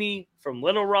Egbowini from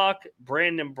Little Rock.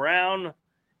 Brandon Brown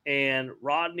and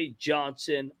Rodney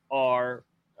Johnson are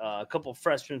a couple of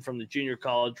freshmen from the junior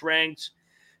college ranks.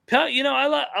 I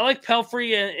like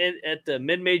Pelfrey at the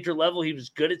mid-major level. He was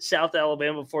good at South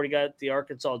Alabama before he got the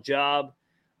Arkansas job.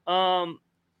 I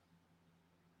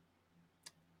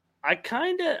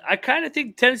kind of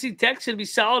think Tennessee Tech's going to be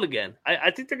solid again.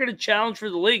 I think they're going to challenge for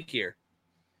the league here.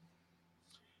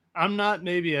 I'm not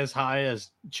maybe as high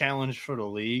as challenge for the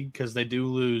league because they do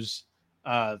lose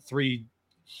 3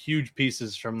 huge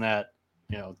pieces from that,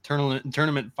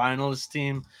 tournament finalist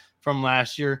team from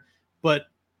last year. But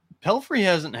Pelfrey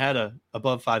hasn't had a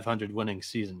above 500 winning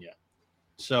season yet.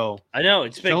 So I know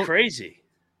it's been crazy.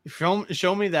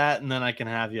 Show me that, and then I can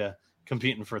have you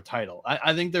competing for a title.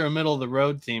 I think they're a middle of the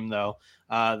road team, though.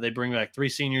 They bring back 3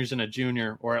 seniors and a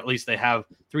junior, or at least they have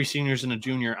 3 seniors and a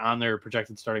junior on their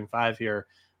projected starting 5 here.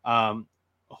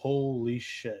 Holy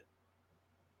shit.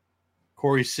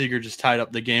 Corey Seager just tied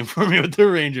up the game for me with the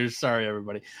Rangers. Sorry,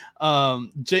 everybody.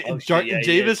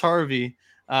 Javis Harvey,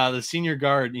 the senior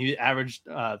guard, he averaged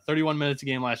 31 minutes a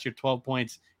game last year, 12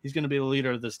 points. He's going to be the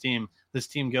leader of this team. This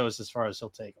team goes as far as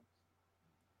he'll take him.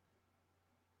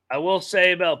 I will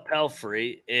say about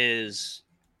Pelfrey is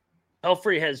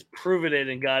Pelfrey has proven it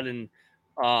and gotten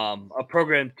a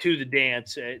program to the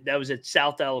dance. That was at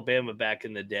South Alabama back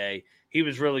in the day. He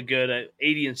was really good at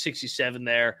 80 and 67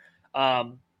 there.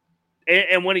 And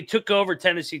when he took over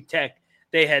Tennessee Tech,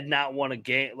 they had not won a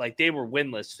game. Like, they were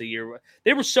winless the year.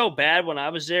 They were so bad when I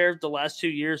was there the last 2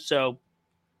 years. So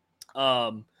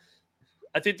I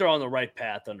think they're on the right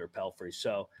path under Pelfrey.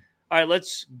 So, all right,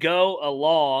 let's go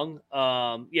along.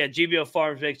 GBO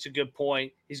Farms makes a good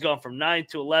point. He's gone from 9th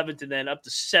to 11th and then up to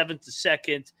 7th to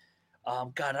 2nd.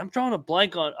 God, I'm drawing a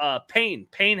blank on Payne.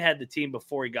 Payne had the team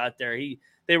before he got there.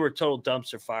 They were a total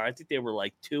dumpster fire. I think they were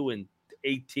like 2 and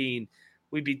 18.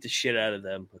 We beat the shit out of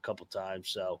them a couple times.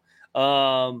 So,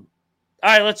 all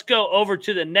right, let's go over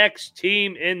to the next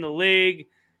team in the league.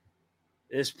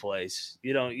 This place,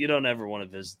 you don't ever want to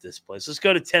visit this place. Let's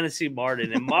go to Tennessee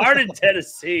Martin. And Martin,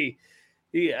 Tennessee,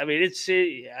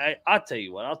 I'll tell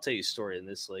you what. I'll tell you a story in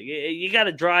this league. You got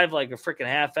to drive like a freaking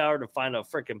half hour to find a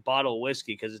freaking bottle of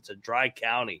whiskey because it's a dry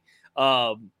county.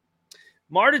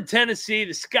 Martin, Tennessee,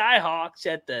 the Skyhawks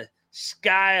at the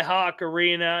Skyhawk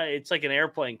Arena. It's like an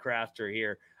airplane crafter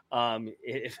here.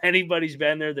 If anybody's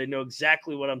been there, they know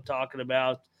exactly what I'm talking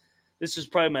about. This is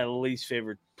probably my least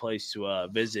favorite place to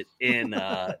visit in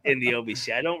the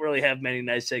OVC. I don't really have many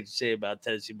nice things to say about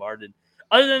Tennessee Martin,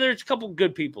 other than there's a couple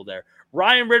good people there.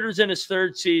 Ryan Ritter's in his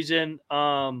third season.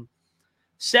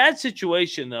 Sad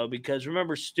situation, though, because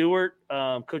remember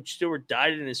Coach Stewart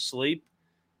died in his sleep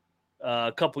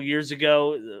a couple years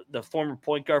ago, the former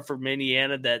point guard from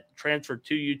Indiana that transferred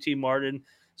to UT Martin.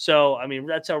 So, I mean,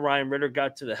 that's how Ryan Ritter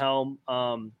got to the helm.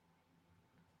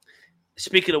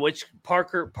 Speaking of which,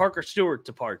 Parker Stewart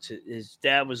departs. His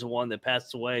dad was the one that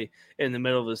passed away in the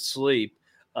middle of his sleep.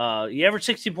 He averaged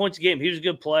 16 points a game. He was a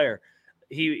good player.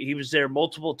 He was there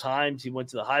multiple times. He went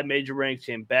to the high major ranks,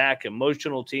 came back.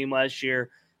 Emotional team last year.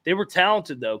 They were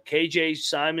talented, though. KJ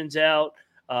Simon's out,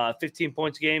 15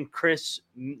 points a game. Chris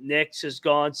Nix is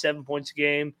gone, 7 points a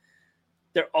game.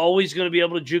 They're always going to be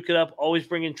able to juke it up, always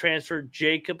bring in transfer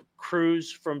Jacob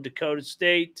Cruz from Dakota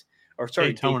State.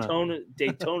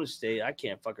 Daytona State. I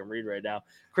can't fucking read right now.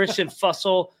 Christian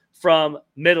Fussell from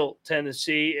Middle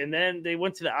Tennessee. And then they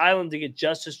went to the island to get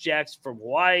Justice Jackson from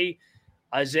Hawaii.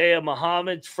 Isaiah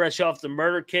Muhammad, fresh off the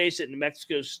murder case at New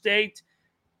Mexico State.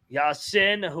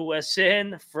 Yasin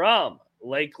Huesin from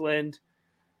Lakeland.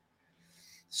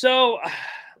 So,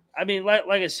 I mean, like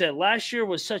I said, last year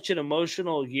was such an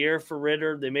emotional year for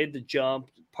Ritter. They made the jump.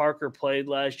 Parker played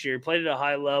last year. He played at a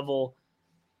high level.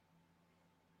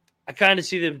 I kind of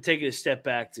see them taking a step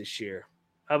back this year.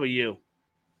 How about you?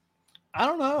 I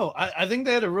don't know. I think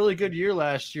they had a really good year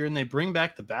last year, and they bring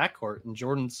back the backcourt and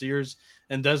Jordan Sears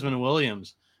and Desmond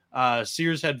Williams.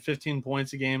 Sears had 15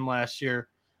 points a game last year,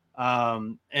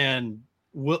 and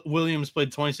Williams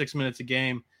played 26 minutes a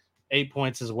game, 8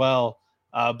 points as well.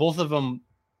 Both of them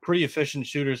pretty efficient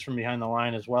shooters from behind the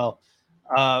line as well.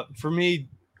 For me,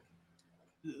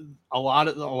 a lot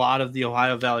of the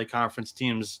Ohio Valley Conference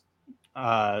teams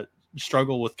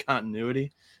struggle with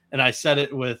continuity, and I said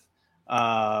it with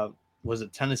was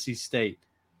it Tennessee State.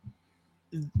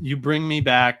 You bring me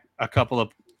back a couple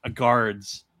of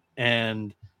guards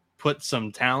and put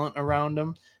some talent around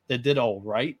them that did all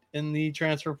right in the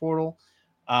transfer portal.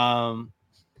 I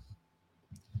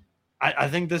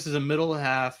think this is a middle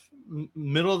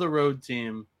of the road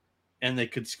team, and they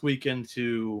could squeak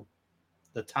into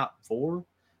the top four.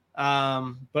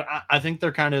 But I think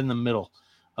they're kind of in the middle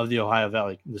of the Ohio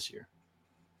Valley this year.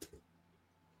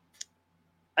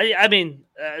 I mean,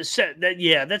 that's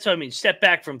what I mean. Step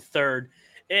back from third,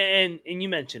 and you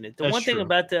mentioned it. One thing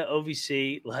about the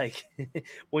OVC, like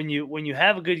when you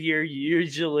have a good year, you're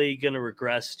usually going to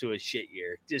regress to a shit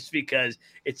year, just because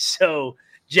it's so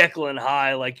Jekyll and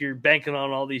Hyde. Like you're banking on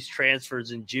all these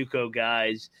transfers and JUCO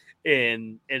guys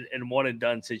in one and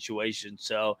done situations.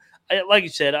 So, like you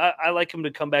said, I like them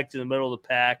to come back to the middle of the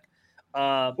pack.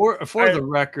 For the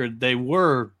record, they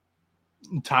were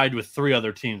tied with three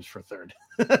other teams for third.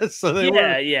 So they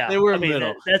were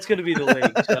middle. That's going to be the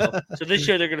league. So this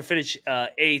year they're going to finish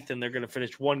eighth, and they're going to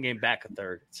finish one game back a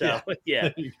third. So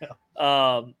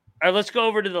all right, let's go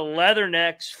over to the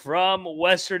Leathernecks from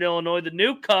Western Illinois. The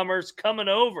newcomers coming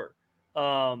over.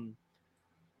 I'm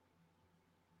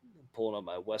pulling up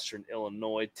my Western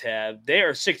Illinois tab. They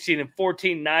are 16-14,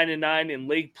 9-9 in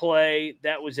league play.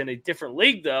 That was in a different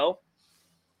league though,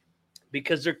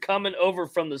 because they're coming over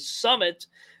from the Summit.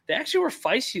 They actually were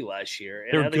feisty last year.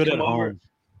 They're good at home.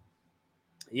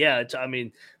 Yeah,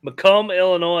 Macomb,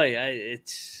 Illinois.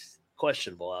 It's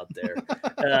questionable out there.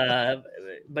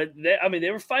 But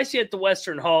they were feisty at the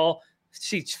Western Hall.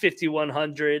 Seats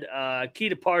 5,100. Key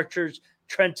departures: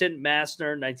 Trenton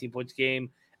Massner, 19 points a game.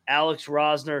 Alex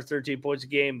Rosner, 13 points a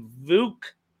game. Vuk.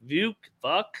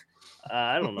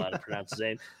 I don't know how to pronounce his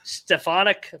name.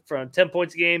 Stefanik from 10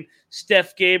 points a game.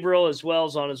 Steph Gabriel as well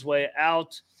is on his way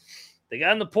out. They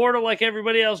got in the portal like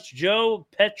everybody else. Joe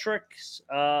Petrix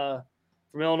from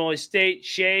Illinois State.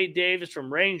 Shea Davis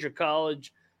from Ranger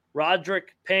College.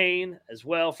 Roderick Payne as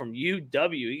well from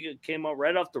UW. He came out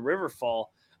right off the Riverfall.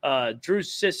 Drew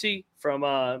Sissy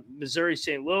from Missouri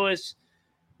St. Louis.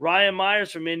 Ryan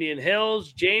Myers from Indian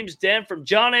Hills. James Dent from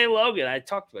John A. Logan. I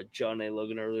talked about John A.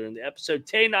 Logan earlier in the episode.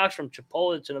 Tay Knox from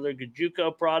Chipotle. It's another good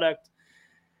JUCO product.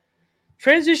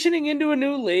 Transitioning into a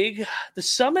new league. The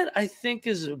Summit, I think,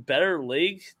 is a better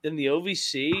league than the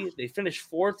OVC. They finished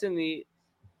fourth in the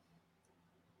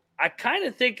I kind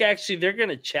of think actually they're going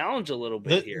to challenge a little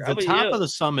bit here. The top of the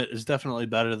summit is definitely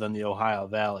better than the Ohio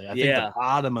Valley. I think the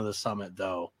bottom of the summit,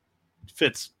 though,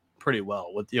 fits pretty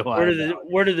well with the Ohio Valley.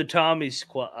 Where do the Tommies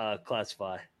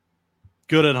classify?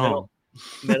 Good at home.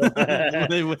 Middle.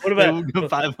 What about they go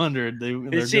 500? They're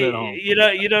good at home.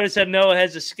 You notice how Noah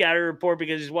has a scatter report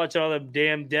because he's watching all the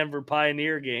damn Denver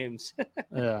Pioneer games.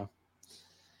 Yeah.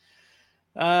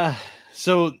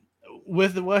 So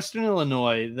with Western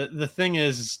Illinois, the thing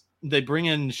is they bring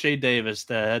in Shea Davis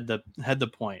to head the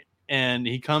point, and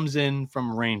he comes in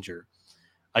from Ranger.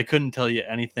 I couldn't tell you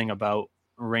anything about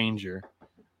Ranger.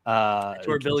 That's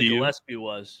where Billy Gillespie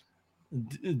was.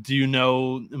 Do you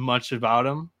know much about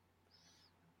him?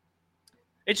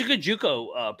 It's a good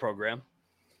JUCO program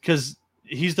because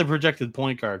he's the projected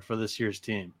point guard for this year's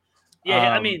team.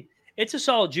 Yeah, I mean it's a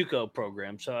solid JUCO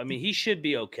program, so I mean he should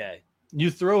be okay.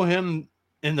 You throw him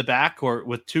in the backcourt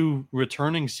with two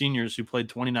returning seniors who played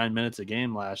 29 minutes a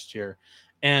game last year,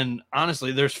 and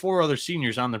honestly, there's 4 other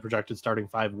seniors on the projected starting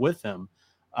 5 with him,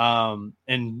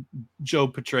 and Joe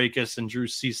Petrakis and Drew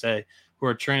Cisse who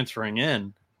are transferring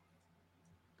in.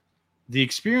 The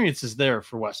experience is there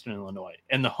for Western Illinois,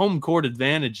 and the home court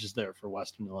advantage is there for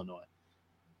Western Illinois.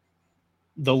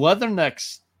 The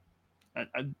Leathernecks,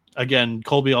 again,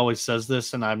 Colby always says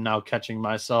this, and I'm now catching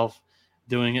myself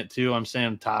doing it too. I'm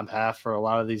saying top half for a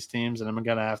lot of these teams, and I'm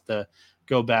going to have to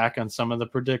go back on some of the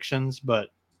predictions,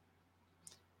 but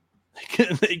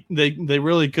they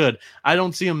really could. I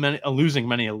don't see them losing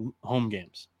many home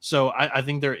games. So I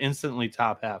think they're instantly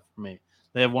top half for me.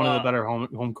 They have one of the better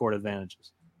home court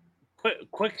advantages.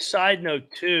 Quick side note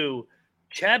too,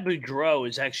 Chad Boudreau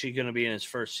is actually going to be in his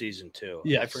first season too.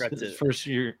 Yeah, I forgot his first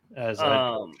year as head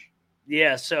coach.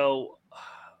 Yeah, so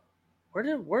who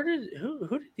did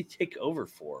he take over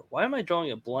for? Why am I drawing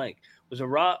a blank? Was it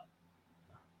Rob?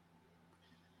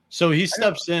 So he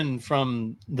steps in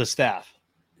from the staff.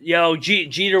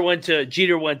 Jeter went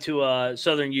to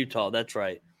Southern Utah. That's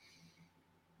right.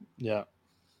 Yeah.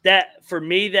 That for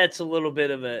me, that's a little bit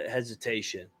of a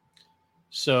hesitation.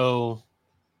 So,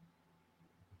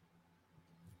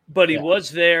 but he was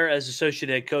there as associate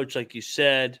head coach, like you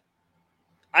said.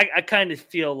 I kind of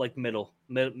feel like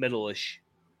middle-ish.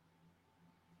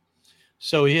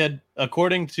 So he had,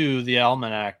 according to the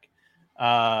Almanac,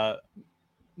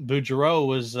 Boudreau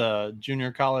was a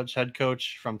junior college head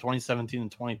coach from 2017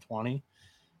 and 2020.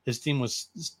 His team was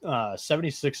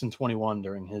 76-21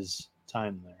 during his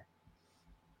time there.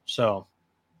 So,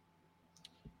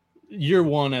 year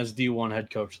one as D1 head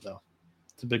coach, though.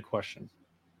 It's a big question.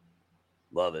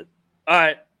 Love it. All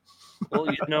right. Well,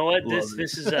 you know what?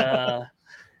 This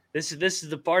is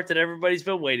the part that everybody's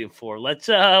been waiting for. Let's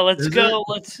go.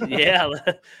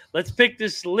 Let's pick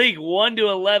this league 1 to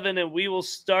 11, and we will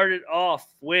start it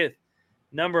off with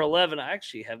number 11. I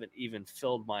actually haven't even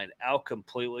filled mine out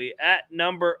completely. At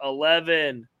number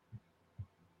 11,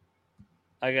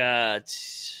 I got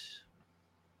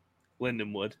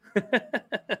Lindenwood.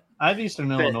 I have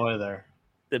Eastern Illinois there.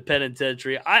 The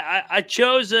penitentiary. I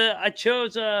chose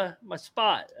my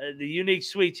spot. The Unique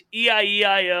Suites.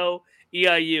 EIEIO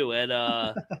EIU at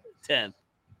 10.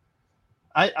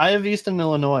 I have Eastern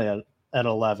Illinois at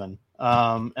 11.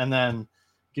 And then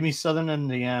give me Southern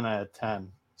Indiana at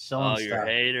 10. You're a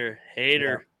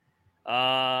hater.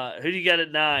 Yeah. Who do you got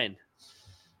at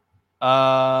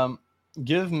 9?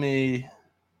 Give me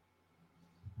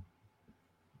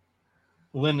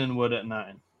Lindenwood at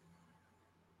 9.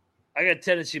 I got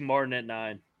Tennessee Martin at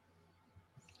 9.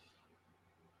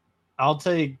 I'll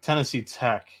take Tennessee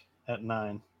Tech at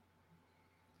 9.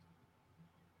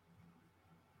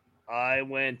 I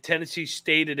went Tennessee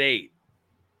State at 8.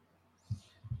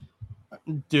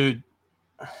 Dude,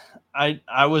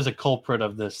 I was a culprit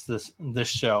of this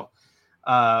show.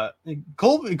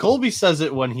 Colby says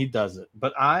it when he does it,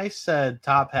 but I said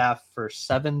top half for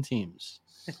 7 teams,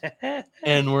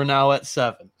 and we're now at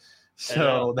 7.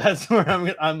 So that's where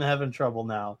I'm having trouble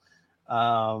now.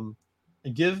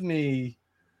 Give me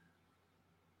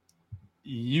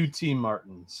UT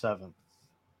Martin 7th.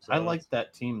 I like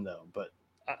that team though, but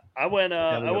I went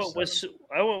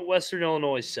Western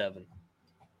Illinois 7.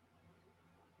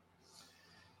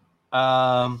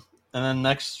 And then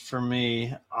next for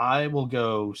me, I will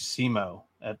go SEMO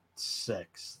at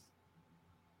 6.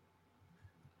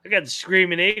 I got the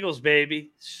Screaming Eagles, baby.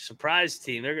 Surprise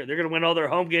team. They're going to win all their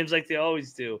home games like they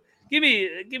always do. Give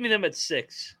me them at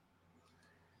 6.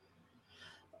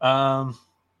 And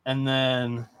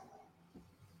then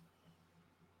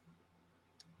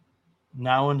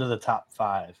now into the top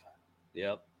 5.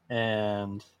 Yep.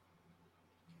 And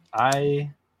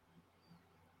I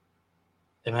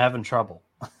am having trouble.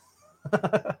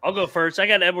 I'll I'll go first. I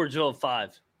got Edwardsville at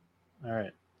 5. All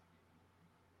right.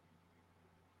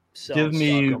 Give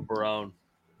me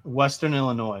Western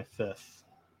Illinois 5th.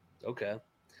 Okay.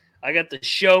 I got the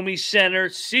Show Me Center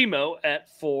SEMO at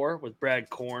 4 with Brad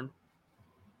Korn.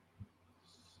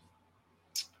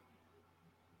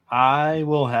 I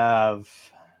will have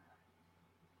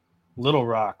Little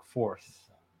Rock 4th.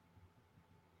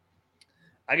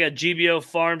 I got GBO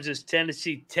Farms'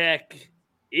 Tennessee Tech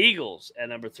Eagles at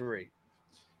number 3.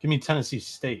 Give me Tennessee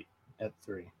State at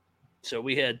 3. So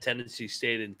we had Tennessee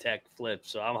State and Tech flip.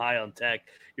 So I'm high on Tech.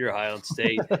 You're high on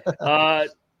State.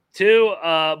 2,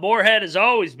 Moorhead is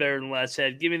always better than Less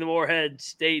Head. Give me the Moorhead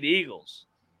State Eagles.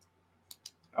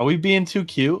 Are we being too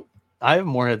cute? I have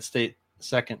Moorhead State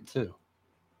 2nd too.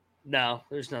 No,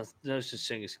 there's no such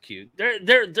thing as cute.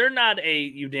 They're not a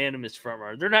unanimous front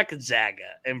runner. They're not Gonzaga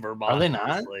and Vermont. Are they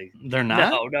not? They're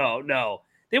not. No.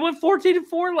 They went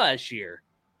 14-4 last year.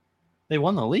 They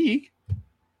won the league.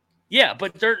 Yeah,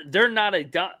 but they're not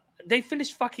they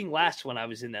finished fucking last when I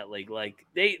was in that league. Like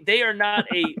they are not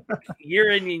a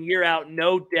year in and year out.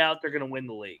 No doubt they're going to win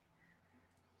the league.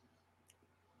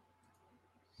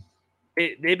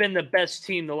 They've been the best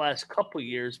team the last couple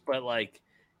years, but like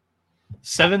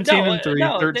 17-3,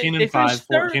 13-5,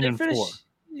 14-4.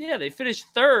 Yeah, they finished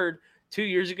 3rd 2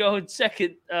 years ago and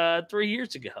 2nd 3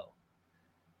 years ago.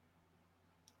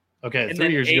 Okay, and 3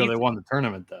 years ago they won the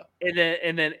tournament though. And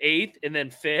then 8th, and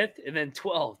then 5th, and then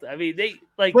 12th. I mean, they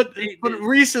like. But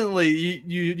recently,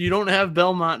 you don't have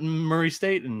Belmont and Murray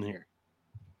State in here.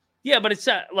 Yeah, but it's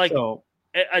not like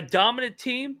a dominant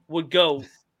team would go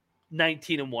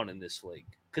 19-1 in this league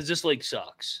because this league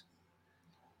sucks.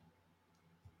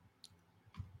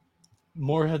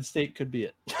 Moorhead State could be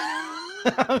it.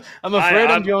 I'm afraid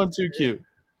I'm going too cute.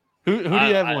 Who do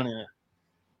you have winning it?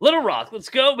 Little Rock, let's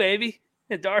go, baby.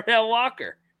 Darnell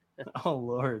Walker. Oh,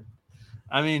 Lord.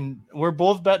 I mean, we're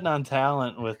both betting on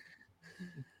talent with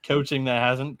coaching that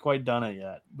hasn't quite done it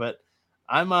yet. But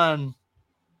I'm on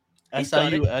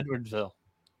SIU Edwardsville.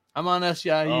 I'm on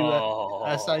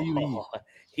SIU.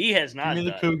 He has not. Give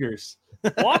me the Cougars.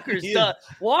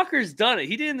 Walker's done it.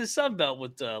 He did in the Sun Belt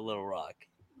with Little Rock.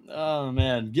 Oh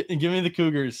man, give me the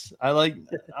Cougars. I'm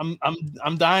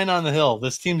dying on the hill.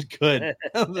 This team's good.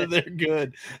 They're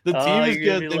good. The team is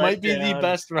good. They might be the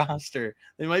best roster.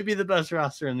 They might be the best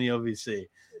roster in the OVC.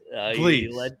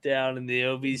 Please let down in the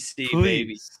OVC,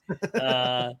 please.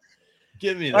 Baby.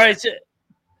 Give me that. All right.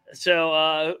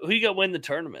 So who you got win the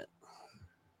tournament?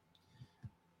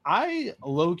 I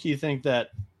low-key think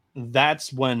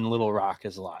that's when Little Rock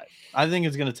is live. I think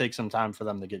it's going to take some time for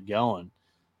them to get going.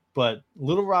 But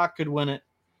Little Rock could win it.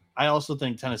 I also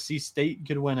think Tennessee State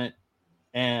could win it.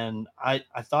 And I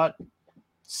thought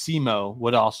SEMO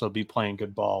would also be playing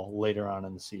good ball later on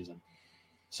in the season.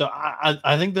 So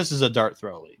I think this is a dart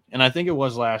throw league. And I think it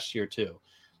was last year too.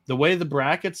 The way the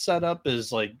bracket's set up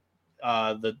is like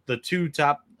the 2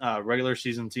 top regular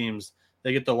season teams,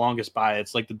 they get the longest bye.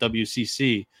 It's like the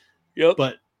WCC. Yep.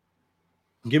 But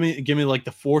give me like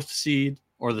the 4th seed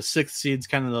or the 6th seed's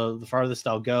kind of the farthest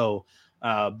I'll go.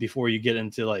 Before you get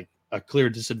into like a clear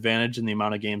disadvantage in the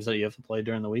amount of games that you have to play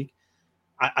during the week.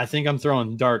 I think I'm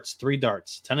throwing 3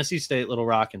 darts, Tennessee State, Little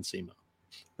Rock, and SEMO.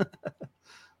 Let's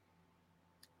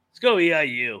go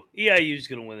EIU. EIU's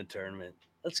going to win the tournament.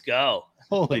 Let's go.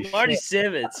 Holy Marty shit.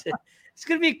 Simmons. It's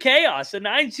going to be chaos. A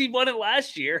 9 seed won it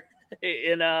last year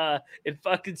in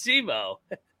fucking SEMO.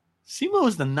 SEMO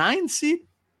was the 9 seed?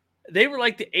 They were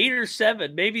like the 8 or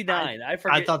 7, maybe 9. I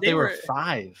forget. I thought they were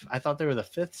 5. I thought they were the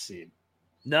 5th seed.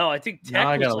 No, I think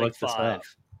Tech was like 5.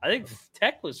 I think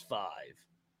Tech was 5.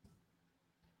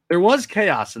 There was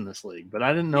chaos in this league, but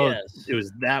I didn't know it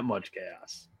was that much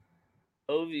chaos.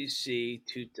 OVC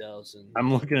 2000.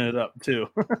 I'm looking it up too.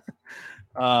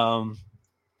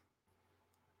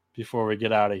 Before we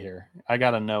get out of here, I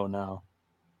gotta know now.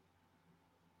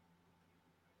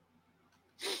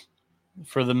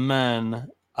 For the men,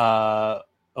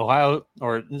 Ohio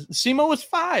or SEMO was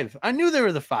 5. I knew they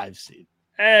were the 5 seed.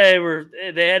 Hey,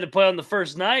 they had to play on the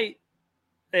first night.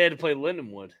 They had to play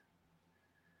Lindenwood.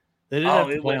 They didn't have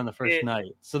to play on the first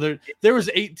night. So there was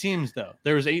 8 teams though.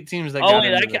 There was 8 teams that got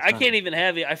into I can't even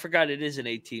have it. I forgot it is an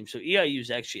 8 team. So EIU's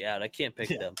actually out. I can't pick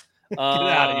them. Get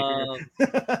out of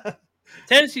here.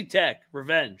 Tennessee Tech,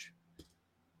 revenge.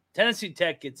 Tennessee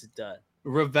Tech gets it done.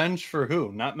 Revenge for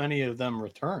who? Not many of them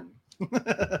return.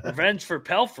 Revenge for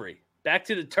Pelfrey. Back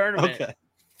to the tournament. Okay.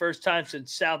 First time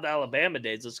since South Alabama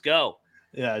days. Let's go.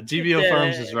 Yeah, GBO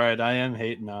Farms is right. I am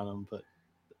hating on them, but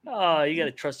you got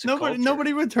to trust the culture.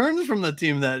 Nobody returns from the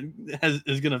team that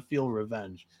is going to feel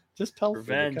revenge. Just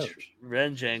Pelfrey,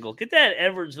 revenge angle. Get that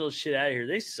Edwardsville shit out of here.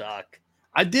 They suck.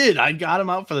 I did. I got him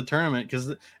out for the tournament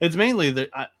because it's mainly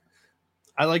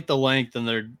I like the length and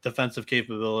their defensive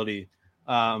capability,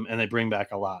 and they bring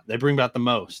back a lot. They bring back the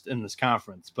most in this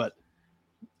conference, but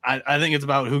I think it's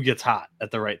about who gets hot at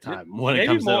the right time when it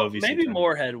comes to OVC. Maybe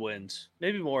more headwinds.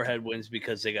 Maybe more headwinds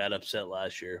because they got upset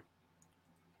last year.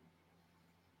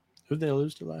 Who'd they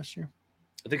lose to last year?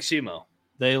 I think SEMO.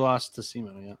 They lost to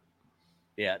SEMO, yeah.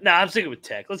 Yeah. No, I'm sticking with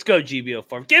Tech. Let's go GBO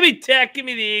Farm. Give me Tech. Give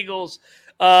me the Eagles.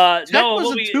 Tech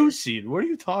was a 2 seed. What are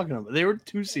you talking about? They were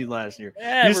 2 seed last year.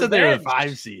 Yeah, you said they were a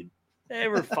 5 seed. They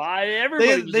were 5.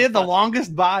 Everybody they had the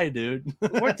longest bye, dude.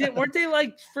 weren't they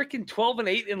like freaking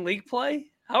 12-8 in league play?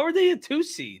 How are they a 2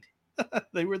 seed?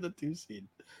 They were the 2 seed.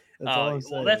 That's all I'm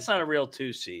saying. Well, that's not a real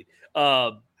 2 seed.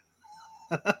 I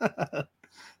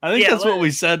think that's what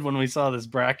we said when we saw this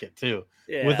bracket too.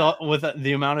 Yeah. With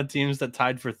the amount of teams that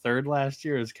tied for third last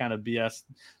year is kind of BS.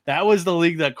 That was the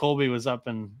league that Colby was up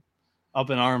in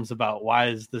arms about. Why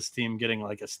is this team getting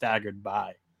like a staggered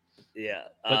bye? Yeah,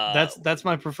 but that's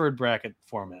my preferred bracket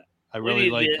format. I really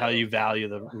like how you value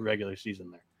the regular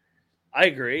season there. I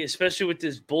agree, especially with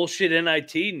this bullshit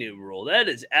NIT new rule. That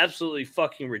is absolutely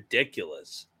fucking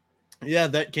ridiculous. Yeah,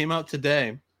 that came out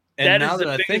today. And now that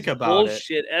I think about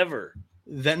bullshit ever.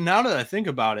 Now that I think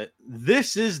about it,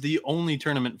 this is the only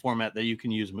tournament format that you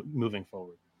can use moving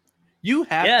forward. You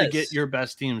have to get your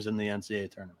best teams in the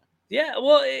NCAA tournament. Yeah,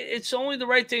 well, it's only the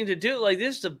right thing to do. Like,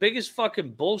 this is the biggest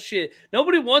fucking bullshit.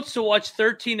 Nobody wants to watch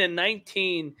 13 and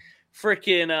 19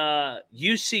 freaking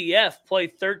UCF play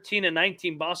 13 and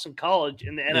 19 Boston College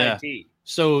in the NIT. Yeah.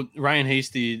 So Ryan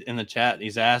Hasty in the chat,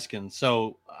 he's asking.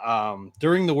 So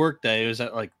during the workday, it was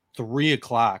at like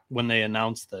 3:00 when they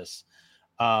announced this.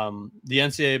 The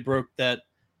NCAA broke that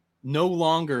no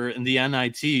longer in the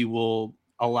NIT will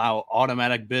allow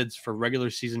automatic bids for regular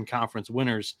season conference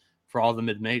winners for all the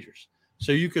mid-majors.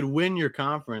 So you could win your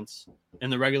conference in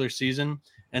the regular season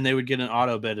and they would get an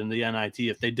auto bid in the NIT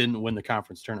if they didn't win the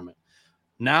conference tournament.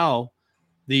 Now,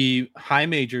 the high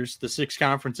majors, the 6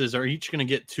 conferences, are each going to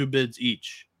get 2 bids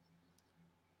each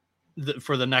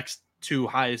for the next 2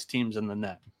 highest teams in the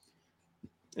net.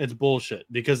 It's bullshit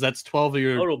because that's 12 of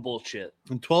your total bullshit.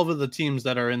 And 12 of the teams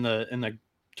that are in the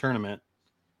tournament.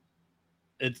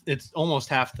 It's almost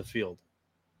half the field.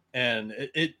 And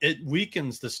it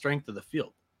weakens the strength of the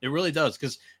field. It really does,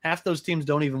 because half those teams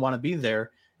don't even want to be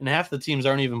there, and half the teams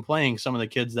aren't even playing some of the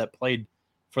kids that played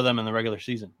for them in the regular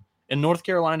season. And North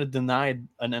Carolina denied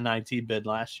an NIT bid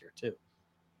last year too.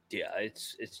 Yeah,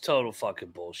 it's total fucking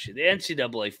bullshit. The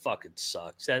NCAA fucking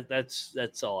sucks.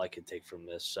 That's all I can take from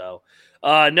this. So,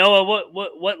 Noah,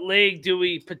 what league do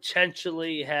we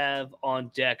potentially have on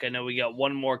deck? I know we got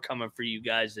one more coming for you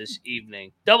guys this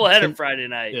evening. Doubleheader Friday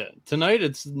night. Yeah, tonight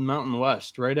it's Mountain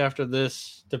West. Right after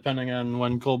this, depending on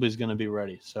when Colby's going to be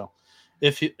ready. So,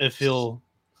 if he's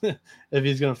going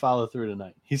to follow through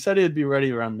tonight, he said he'd be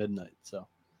ready around midnight. So,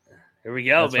 here we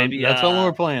go, baby. That's what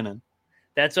we're playing in.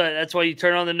 That's why you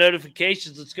turn on the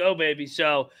notifications. Let's go, baby.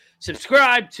 So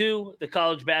subscribe to the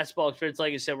College Basketball Experience.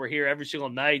 Like I said, we're here every single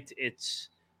night. It's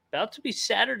about to be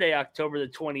Saturday, October the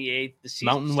 28th. The season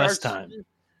Mountain West time.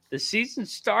 The season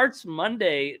starts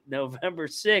Monday, November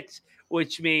 6th,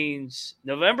 which means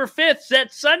November 5th,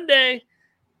 that Sunday.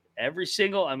 Every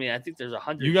single, I think there's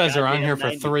 100. You guys are on here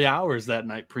for 3 hours that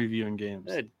night previewing games.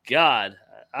 Good God.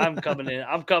 I'm coming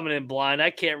in blind.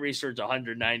 I can't research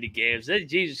 190 games.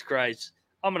 Jesus Christ.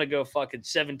 I'm going to go fucking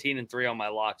 17-3 on my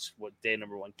locks with day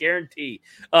number 1. Guarantee.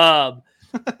 Noah,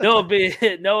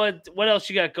 what else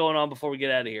you got going on before we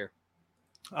get out of here?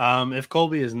 If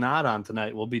Colby is not on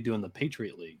tonight, we'll be doing the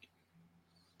Patriot League.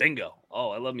 Bingo.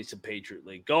 Oh, I love me some Patriot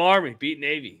League. Go Army, beat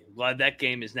Navy. I'm glad that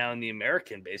game is now in the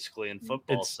American, basically, in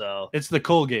football. It's the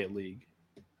Colgate League.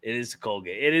 It is the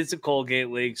Colgate. It is the Colgate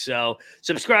League. So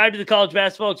subscribe to the College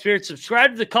Basketball Experience.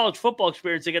 Subscribe to the College Football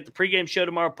Experience. They got the pregame show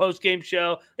tomorrow, postgame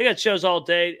show. They got shows all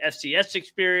day. FCS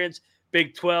Experience,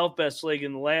 Big 12, best league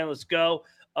in the land. Let's go.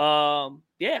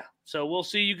 Yeah. So we'll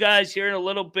see you guys here in a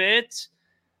little bit.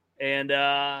 And,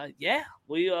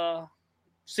 we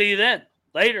see you then.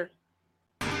 Later.